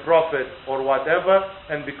receive a prophet or whatever,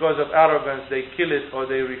 and because of arrogance they kill it or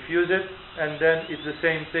they refuse it, and then it's the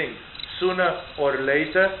same thing. Sooner or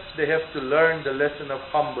later they have to learn the lesson of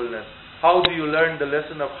humbleness. How do you learn the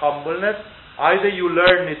lesson of humbleness? Either you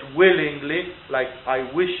learn it willingly, like I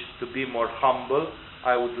wish to be more humble,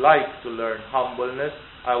 I would like to learn humbleness,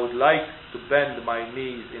 I would like to bend my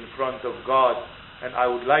knees in front of God, and I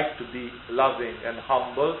would like to be loving and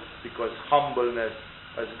humble, because humbleness,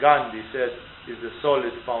 as Gandhi said, is the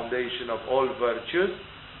solid foundation of all virtues.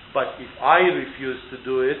 But if I refuse to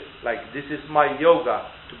do it, like this is my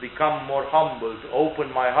yoga, to become more humble, to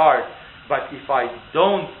open my heart, but if I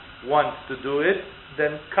don't want to do it,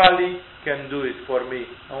 then Kali can do it for me.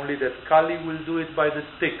 Only that Kali will do it by the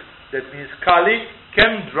stick. That means Kali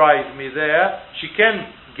can drive me there, she can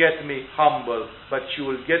get me humble, but she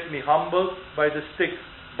will get me humble by the stick,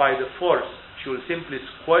 by the force. She will simply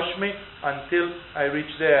squash me until I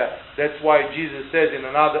reach there. That's why Jesus says in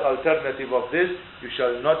another alternative of this, you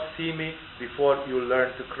shall not see me before you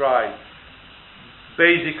learn to cry.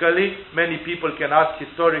 Basically, many people can ask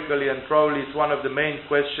historically, and probably it's one of the main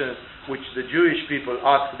questions which the Jewish people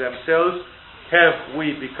ask themselves, have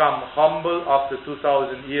we become humble after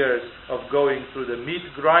 2,000 years of going through the meat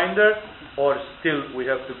grinder, or still we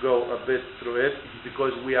have to go a bit through it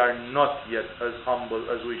because we are not yet as humble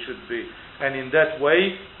as we should be? And in that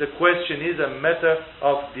way, the question is a matter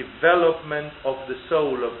of development of the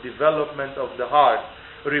soul, of development of the heart.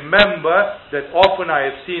 Remember that often I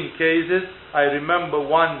have seen cases. I remember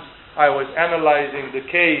once I was analyzing the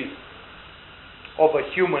case of a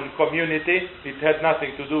human community. It had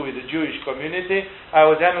nothing to do with the Jewish community. I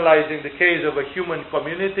was analyzing the case of a human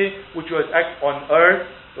community which was on earth,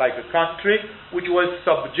 like a country, which was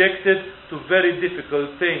subjected to very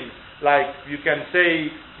difficult things. Like you can say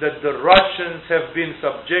that the Russians have been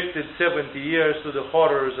subjected 70 years to the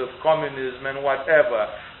horrors of communism and whatever,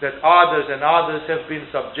 that others and others have been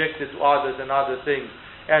subjected to others and other things.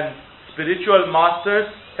 And spiritual masters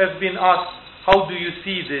have been asked, how do you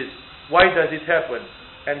see this? Why does it happen?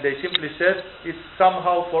 And they simply said, it's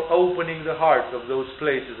somehow for opening the hearts of those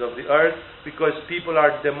places of the earth, because people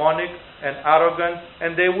are demonic and arrogant,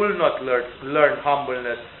 and they will not learn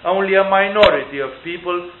humbleness. Only a minority of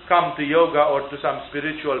people come to yoga or to some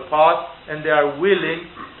spiritual path, and they are willing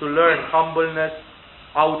to learn humbleness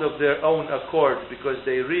out of their own accord, because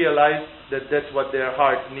they realize that that's what their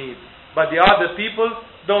heart needs. But the other people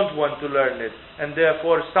don't want to learn it, and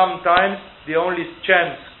therefore sometimes the only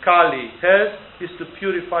chance Kali has is to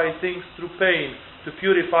purify things through pain, to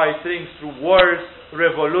purify things through wars,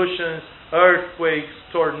 revolutions, earthquakes,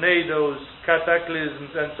 tornadoes, cataclysms,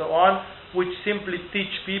 and so on, which simply teach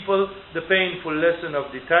people the painful lesson of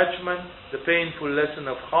detachment, the painful lesson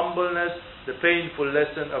of humbleness, the painful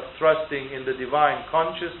lesson of trusting in the divine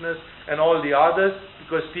consciousness, and all the others,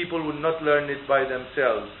 because people would not learn it by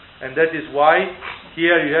themselves. And that is why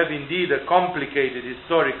here you have indeed a complicated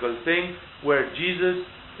historical thing where Jesus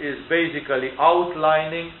is basically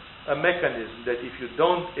outlining a mechanism that if you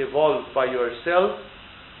don't evolve by yourself,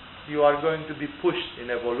 you are going to be pushed in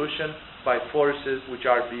evolution by forces which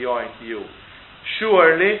are beyond you.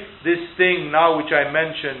 Surely this thing now which I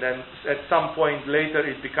mentioned, and at some point later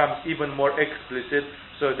it becomes even more explicit,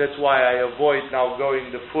 so that's why I avoid now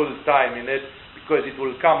going the full time in it, because it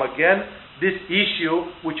will come again. This issue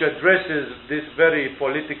which addresses this very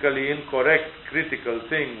politically incorrect critical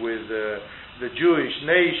thing with the Jewish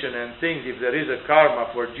nation and things, if there is a karma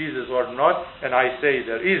for Jesus or not, and I say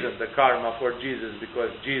there isn't a karma for Jesus, because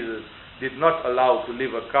Jesus did not allow to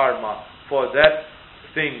live a karma for that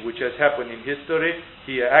thing which has happened in history.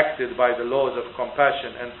 He acted by the laws of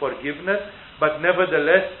compassion and forgiveness, but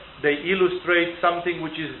nevertheless they illustrate something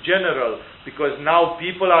which is general, because now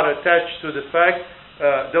people are attached to the fact,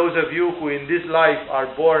 those of you who in this life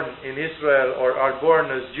are born in Israel or are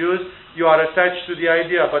born as Jews, you are attached to the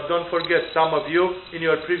idea, but don't forget, some of you in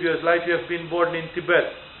your previous life you have been born in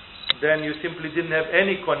Tibet. Then you simply didn't have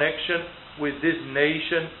any connection with this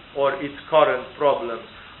nation or its current problems.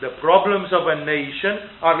 The problems of a nation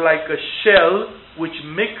are like a shell which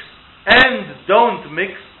mix and don't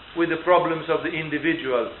mix with the problems of the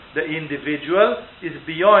individual. The individual is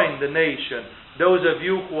beyond the nation. Those of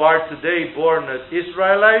you who are today born as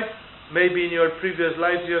Israelites, maybe in your previous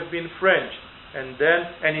lives you have been French, and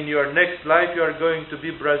in your next life you are going to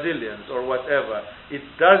be Brazilians or whatever. It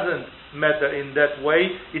doesn't matter in that way.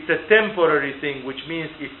 It's a temporary thing, which means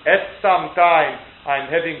if at some time I'm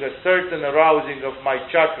having a certain arousing of my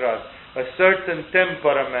chakras, a certain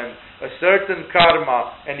temperament, a certain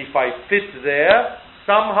karma, and if I fit there,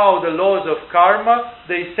 somehow the laws of karma,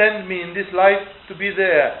 they send me in this life to be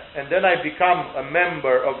there. And then I become a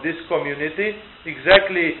member of this community,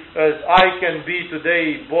 exactly as I can be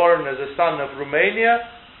today born as a son of Romania,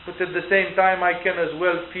 but at the same time I can as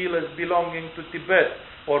well feel as belonging to Tibet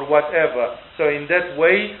or whatever. So in that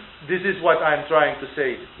way, this is what I'm trying to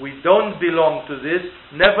say. We don't belong to this.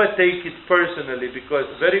 Never take it personally, because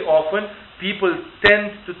very often people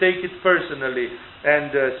tend to take it personally.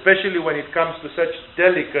 And especially when it comes to such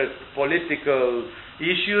delicate political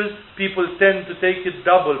issues, people tend to take it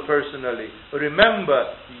double personally.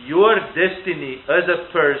 Remember, your destiny as a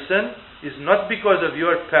person is not because of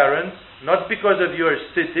your parents, not because of your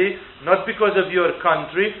city, not because of your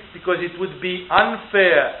country, because it would be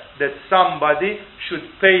unfair that somebody should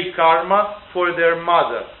pay karma for their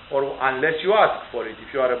mother, or unless you ask for it.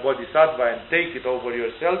 If you are a bodhisattva and take it over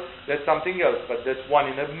yourself, that's something else, but that's one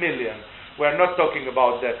in a million. We're not talking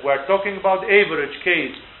about that. We're talking about average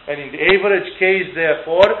case. And in the average case,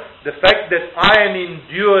 therefore, the fact that I am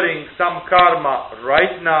enduring some karma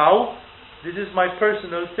right now, this is my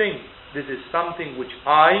personal thing. This is something which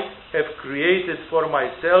I have created for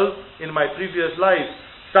myself in my previous life.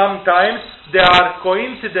 Sometimes there are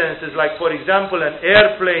coincidences, like for example an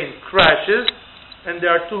airplane crashes and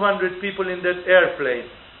there are 200 people in that airplane.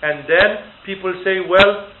 And then people say,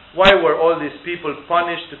 well, why were all these people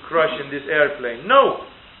punished to crash in this airplane? No,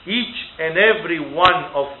 each and every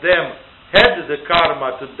one of them had the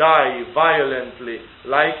karma to die violently,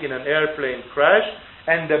 like in an airplane crash,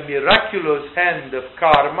 and the miraculous hand of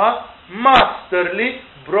karma masterly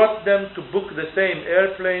brought them to book the same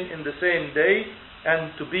airplane in the same day,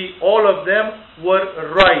 and to be, all of them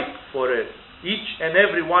were ripe for it. Each and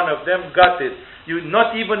every one of them got it.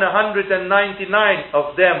 Not even 199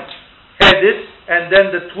 of them had it, and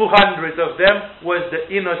then the 200 of them was the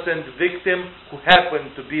innocent victim who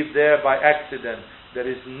happened to be there by accident. There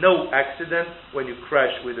is no accident when you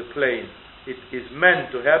crash with a plane. It is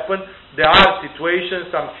meant to happen. There are situations,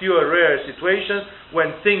 some few rare situations,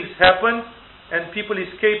 when things happen and people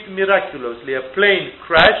escaped miraculously. A plane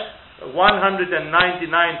crashed,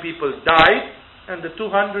 199 people died, and the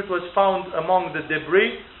 200 was found among the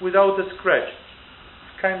debris without a scratch.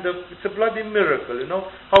 It's a bloody miracle, you know.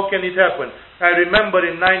 How can it happen? I remember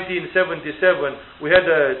in 1977, we had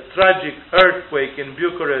a tragic earthquake in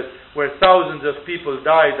Bucharest where thousands of people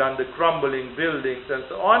died under crumbling buildings and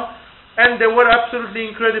so on. And there were absolutely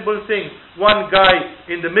incredible things. One guy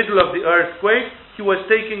in the middle of the earthquake, he was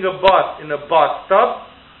taking a bath in a bathtub.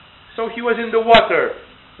 So he was in the water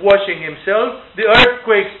washing himself. The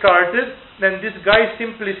earthquake started, and this guy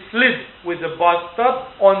simply slid with the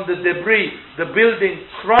bathtub on the debris. The building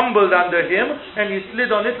crumbled under him, and he slid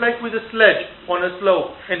on it like with a sledge on a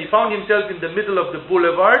slope. And he found himself in the middle of the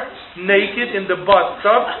boulevard, naked in the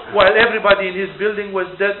bathtub, while everybody in his building was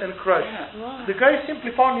dead and crushed. The guy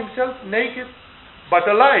simply found himself naked, but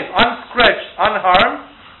alive, unscratched, unharmed,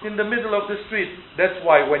 in the middle of the street. That's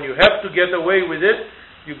why when you have to get away with it,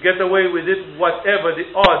 you get away with it whatever the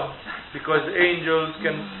odds, because the angels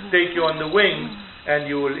can take you on the wings and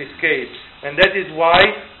you will escape. And that is why,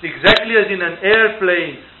 exactly as in an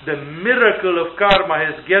airplane, the miracle of karma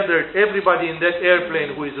has gathered everybody in that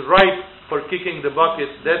airplane who is ripe for kicking the bucket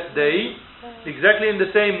that day. Exactly in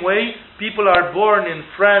the same way, people are born in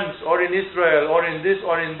France or in Israel or in this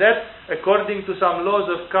or in that, according to some laws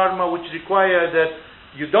of karma which require that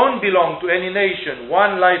you don't belong to any nation.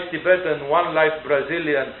 One life Tibetan, one life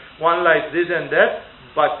Brazilian, one life this and that.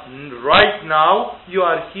 But right now, you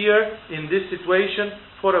are here in this situation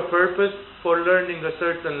for a purpose, for learning a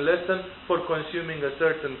certain lesson, for consuming a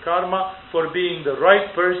certain karma, for being the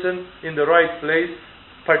right person in the right place,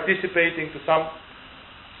 participating to some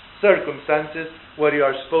circumstances where you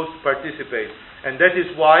are supposed to participate. And that is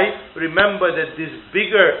why, remember that these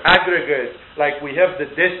bigger aggregates, like we have the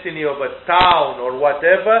destiny of a town or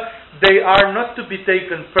whatever, they are not to be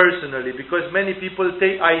taken personally, because many people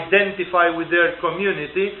identify with their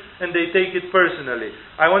community and they take it personally.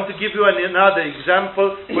 I want to give you another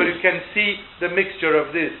example where you can see the mixture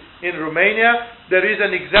of this. In Romania, there is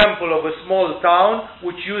an example of a small town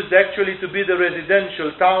which used actually to be the residential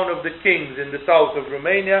town of the kings in the south of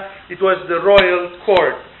Romania. It was the royal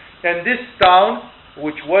court. And this town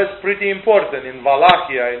which was pretty important in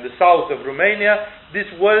Wallachia, in the south of Romania. This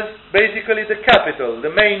was basically the capital,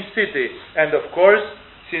 the main city. And of course,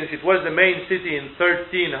 since it was the main city in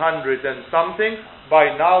 1300 and something,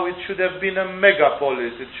 by now it should have been a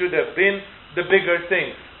megapolis. It should have been the bigger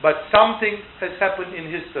thing. But something has happened in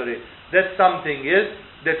history. That something is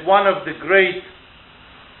that one of the great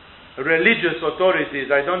religious authorities,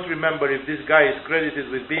 I don't remember if this guy is credited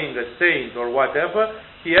with being a saint or whatever,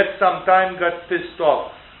 he at some time got pissed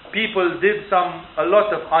off. People did a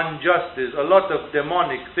lot of injustice, a lot of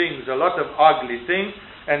demonic things, a lot of ugly things,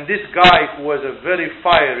 and this guy who was a very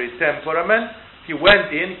fiery temperament, he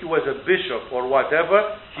went in, he was a bishop or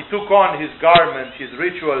whatever, he took on his garment, his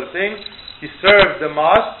ritual things, he served the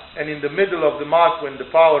Mass, and in the middle of the Mass, when the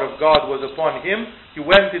power of God was upon him, he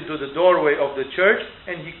went into the doorway of the church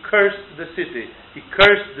and he cursed the city. He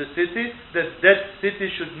cursed the city, that city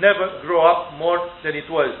should never grow up more than it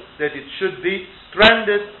was, that it should be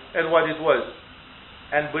stranded at what it was.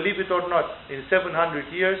 And believe it or not, in 700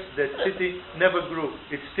 years, that city never grew.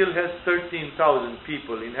 It still has 13,000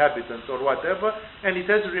 people, inhabitants or whatever, and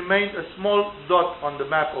it has remained a small dot on the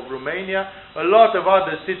map of Romania. A lot of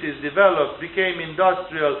other cities developed, became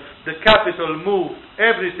industrial, the capital moved,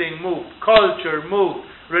 everything moved, culture moved,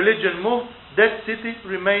 religion moved. That city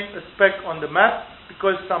remained a speck on the map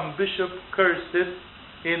because some bishop cursed it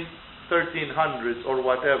in 1300s or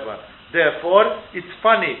whatever. Therefore, it's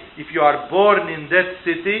funny, if you are born in that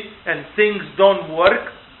city and things don't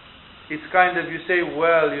work, it's kind of, you say,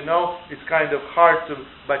 well, it's kind of hard to,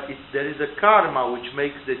 but there is a karma which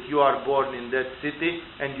makes that you are born in that city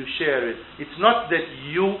and you share it. It's not that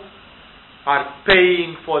you are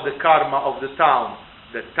paying for the karma of the town.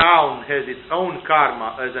 The town has its own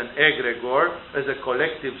karma as an egregor, as a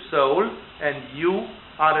collective soul, and you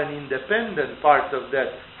are an independent part of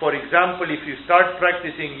that. For example, if you start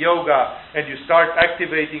practicing yoga and you start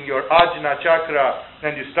activating your Ajna chakra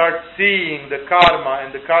and you start seeing the karma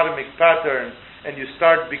and the karmic patterns and you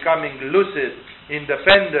start becoming lucid,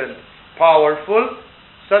 independent, powerful,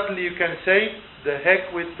 suddenly you can say, the heck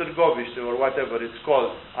with Târgoviște or whatever it's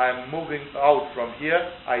called. I am moving out from here.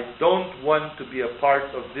 I don't want to be a part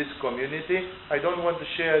of this community. I don't want to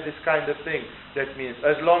share this kind of thing. That means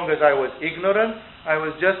as long as I was ignorant, I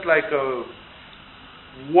was just like a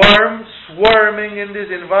worm swarming in this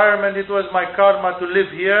environment. It was my karma to live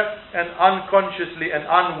here and unconsciously and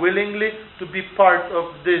unwillingly to be part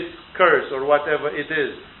of this curse or whatever it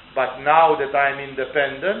is. But now that I am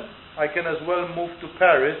independent, I can as well move to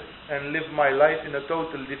Paris and live my life in a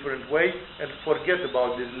totally different way and forget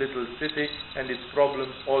about this little city and its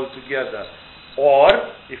problems altogether. Or,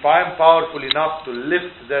 if I am powerful enough to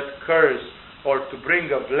lift that curse or to bring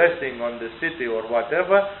a blessing on the city or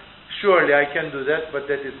whatever, surely I can do that, but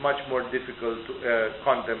that is much more difficult to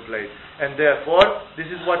contemplate. And therefore, this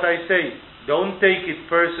is what I say. Don't take it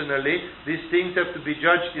personally. These things have to be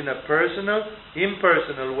judged in a personal,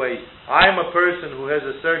 impersonal way. I am a person who has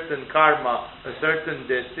a certain karma, a certain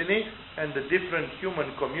destiny, and the different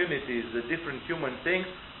human communities, the different human things,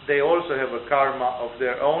 they also have a karma of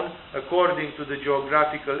their own, according to the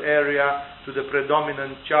geographical area, to the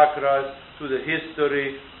predominant chakras, to the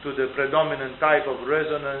history, to the predominant type of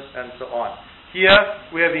resonance, and so on. Here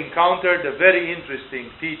we have encountered a very interesting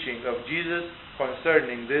teaching of Jesus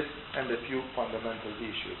concerning this and a few fundamental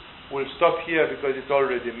issues. We'll stop here because it's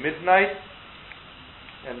already midnight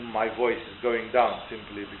and my voice is going down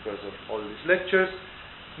simply because of all these lectures.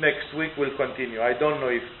 Next week we'll continue. I don't know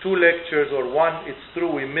if 2 lectures or 1. It's true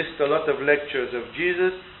we missed a lot of lectures of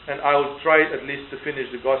Jesus, and I will try at least to finish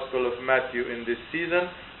the Gospel of Matthew in this season.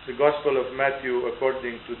 The Gospel of Matthew,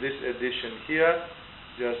 according to this edition here,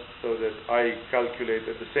 just so that I calculate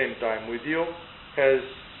at the same time with you, has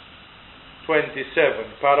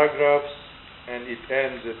 27 paragraphs, and it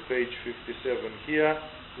ends at page 57 here,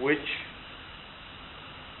 which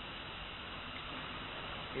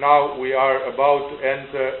now we are about to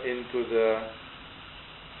enter into the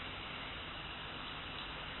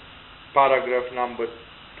paragraph number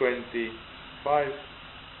 25.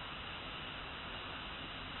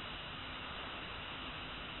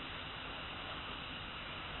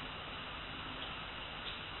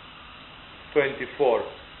 24.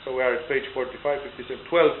 So we are at page 45, 57,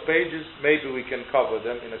 12 pages. Maybe we can cover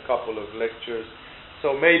them in a couple of lectures.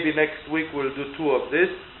 So maybe next week we'll do 2 of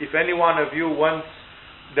this. If any one of you wants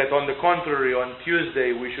that, on the contrary, on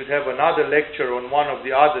Tuesday we should have another lecture on one of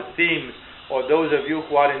the other themes, or those of you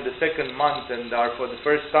who are in the second month and are for the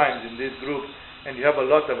first time in this group, and you have a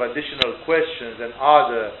lot of additional questions and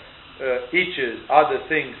other itches, other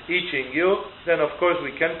things itching you, then of course we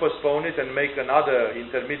can postpone it and make another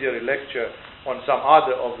intermediary lecture on some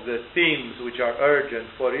other of the themes which are urgent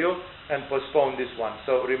for you and postpone this one.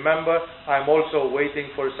 So remember, I'm also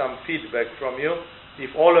waiting for some feedback from you.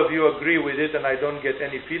 If all of you agree with it and I don't get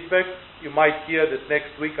any feedback, you might hear that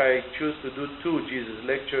next week I choose to do 2 Jesus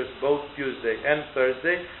lectures, both Tuesday and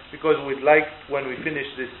Thursday, because we'd like, when we finish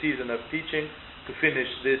this season of teaching, to finish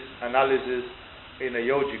this analysis in a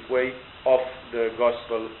yogic way of the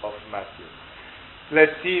Gospel of Matthew.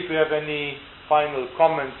 Let's see if we have any final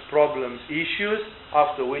comments, problems, issues,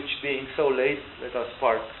 after which, being so late, let us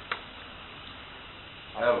part.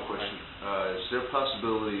 I have a question. Is there a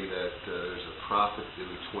possibility that there's a prophet in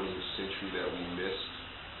the 20th century that we missed?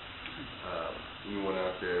 Anyone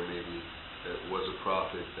out there maybe that was a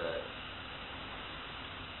prophet that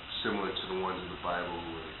similar to the ones in the Bible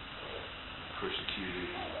who were persecuted?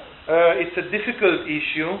 It's a difficult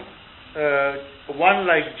issue. One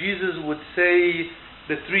like Jesus would say,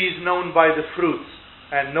 the tree is known by the fruits,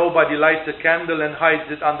 and nobody lights a candle and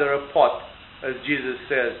hides it under a pot, as Jesus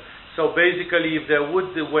says. So basically, if there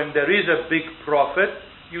would, when there is a big prophet,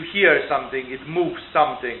 you hear something, it moves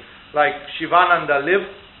something. Like Shivananda lived,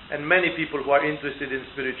 and many people who are interested in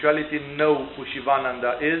spirituality know who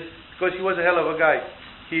Shivananda is, because he was a hell of a guy.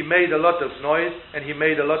 He made a lot of noise, and he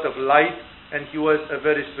made a lot of light, and he was a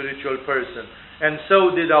very spiritual person. And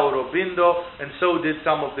so did Aurobindo, and so did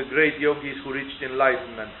some of the great yogis who reached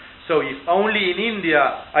enlightenment. So if only in India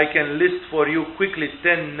I can list for you quickly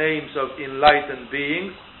 10 names of enlightened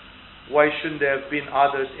beings, why shouldn't there have been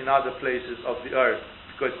others in other places of the earth?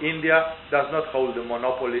 Because India does not hold the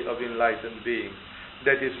monopoly of enlightened beings.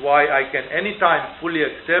 That is why I can anytime fully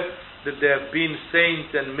accept that there have been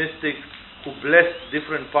saints and mystics who blessed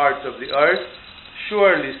different parts of the earth.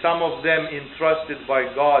 Surely some of them entrusted by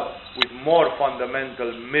God with more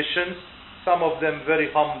fundamental missions, some of them very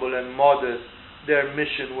humble and modest. Their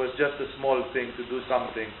mission was just a small thing to do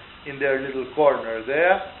something in their little corner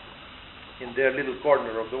there, in their little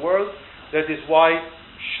corner of the world. That is why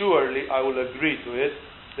surely I will agree to it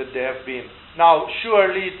that there have been. Now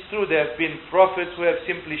surely it's true there have been prophets who have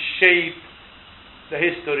simply shaped the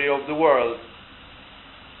history of the world.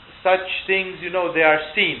 Such things, they are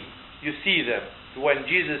seen. You see them. When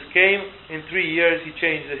Jesus came, in 3 years he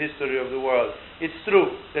changed the history of the world. It's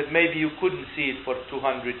true that maybe you couldn't see it for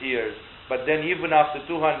 200 years. But then even after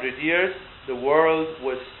 200 years, the world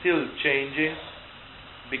was still changing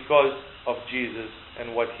because of Jesus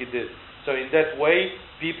and what he did. So in that way,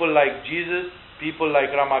 people like Jesus, people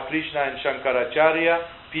like Ramakrishna and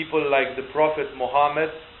Shankaracharya, people like the Prophet Muhammad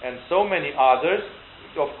and so many others,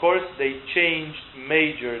 of course they changed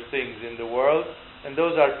major things in the world, and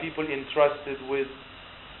those are people entrusted with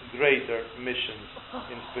greater missions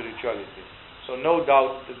in spirituality. So no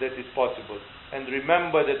doubt that is possible. And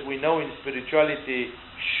remember that we know in spirituality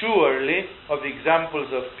surely of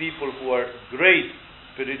examples of people who are great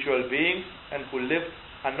spiritual beings and who lived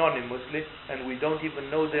anonymously, and we don't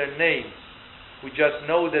even know their names. We just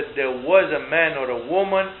know that there was a man or a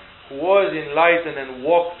woman who was enlightened and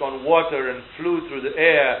walked on water and flew through the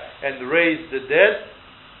air and raised the dead,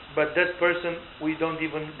 but that person,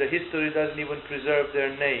 the history doesn't even preserve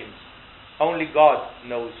their names. Only God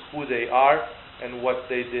knows who they are and what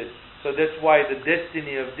they did. So that's why the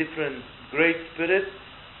destiny of different great spirits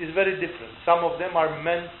is very different. Some of them are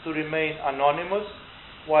meant to remain anonymous,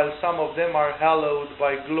 while some of them are hallowed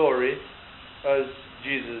by glory, as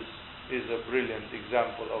Jesus is a brilliant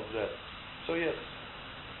example of that. So yes,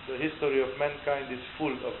 the history of mankind is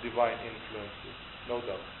full of divine influences, no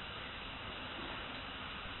doubt.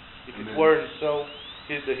 If it weren't so,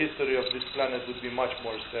 the history of this planet would be much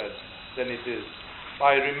more sad than it is.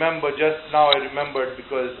 I remembered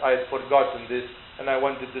because I had forgotten this, and I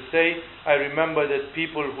wanted to say, I remember that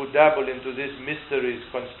people who dabble into these mysteries,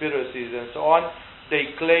 conspiracies and so on,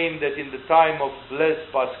 they claim that in the time of Blaise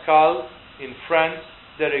Pascal in France,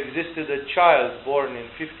 there existed a child born in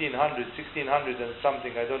 1500, 1600 and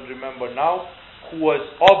something, I don't remember now, who was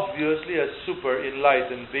obviously a super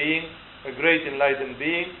enlightened being, a great enlightened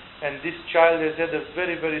being, and this child has had a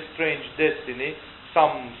very, very strange destiny.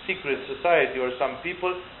 Some secret society or some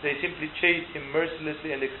people, they simply chased him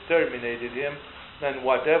mercilessly and exterminated him and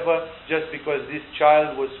whatever, just because this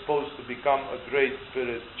child was supposed to become a great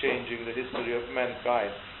spirit changing the history of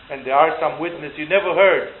mankind. And there are some witnesses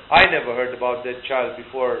I never heard about that child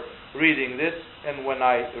before reading this, and when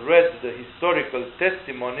I read the historical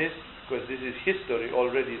testimonies, because this is history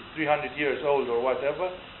already, 300 years old or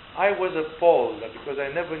whatever, I was appalled because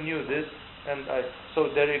I never knew this. So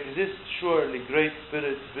there exists surely great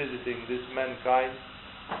spirits visiting this mankind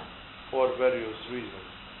for various reasons.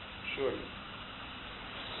 Surely.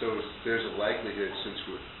 So there's a likelihood, since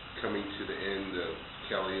we're coming to the end of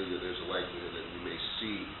Galilee, there's a likelihood that we may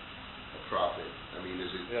see a prophet. I mean,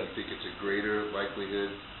 is it? Yes. Do you think it's a greater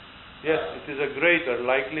likelihood? Yes, it is a greater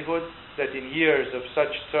likelihood that in years of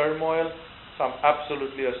such turmoil, some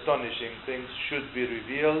absolutely astonishing things should be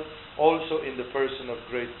revealed, also in the person of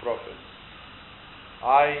great prophets.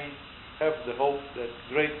 I have the hope that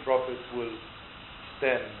great prophets will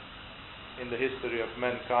stand in the history of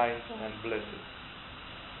mankind and bless it.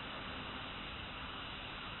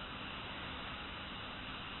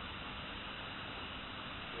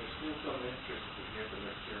 There's still some interest to hear the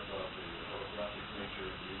lecture about the holographic nature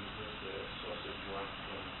of the universe, the sausage one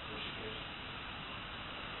from Rishikesh.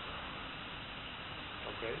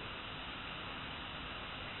 Okay?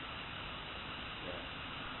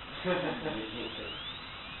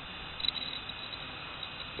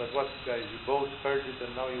 But what, guys, you both heard it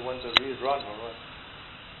and now you want a rerun or what?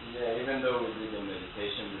 Yeah, even though we did the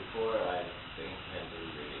meditation before, I think I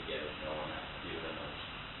didn't really get it. No one even knows.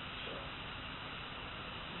 So.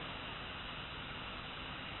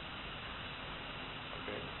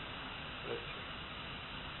 Okay. Let's see.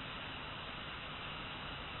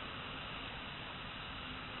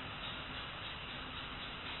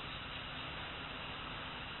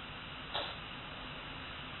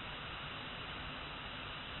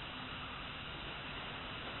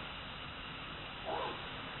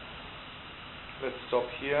 Let's stop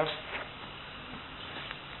here.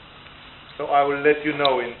 So I will let you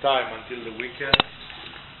know in time until the weekend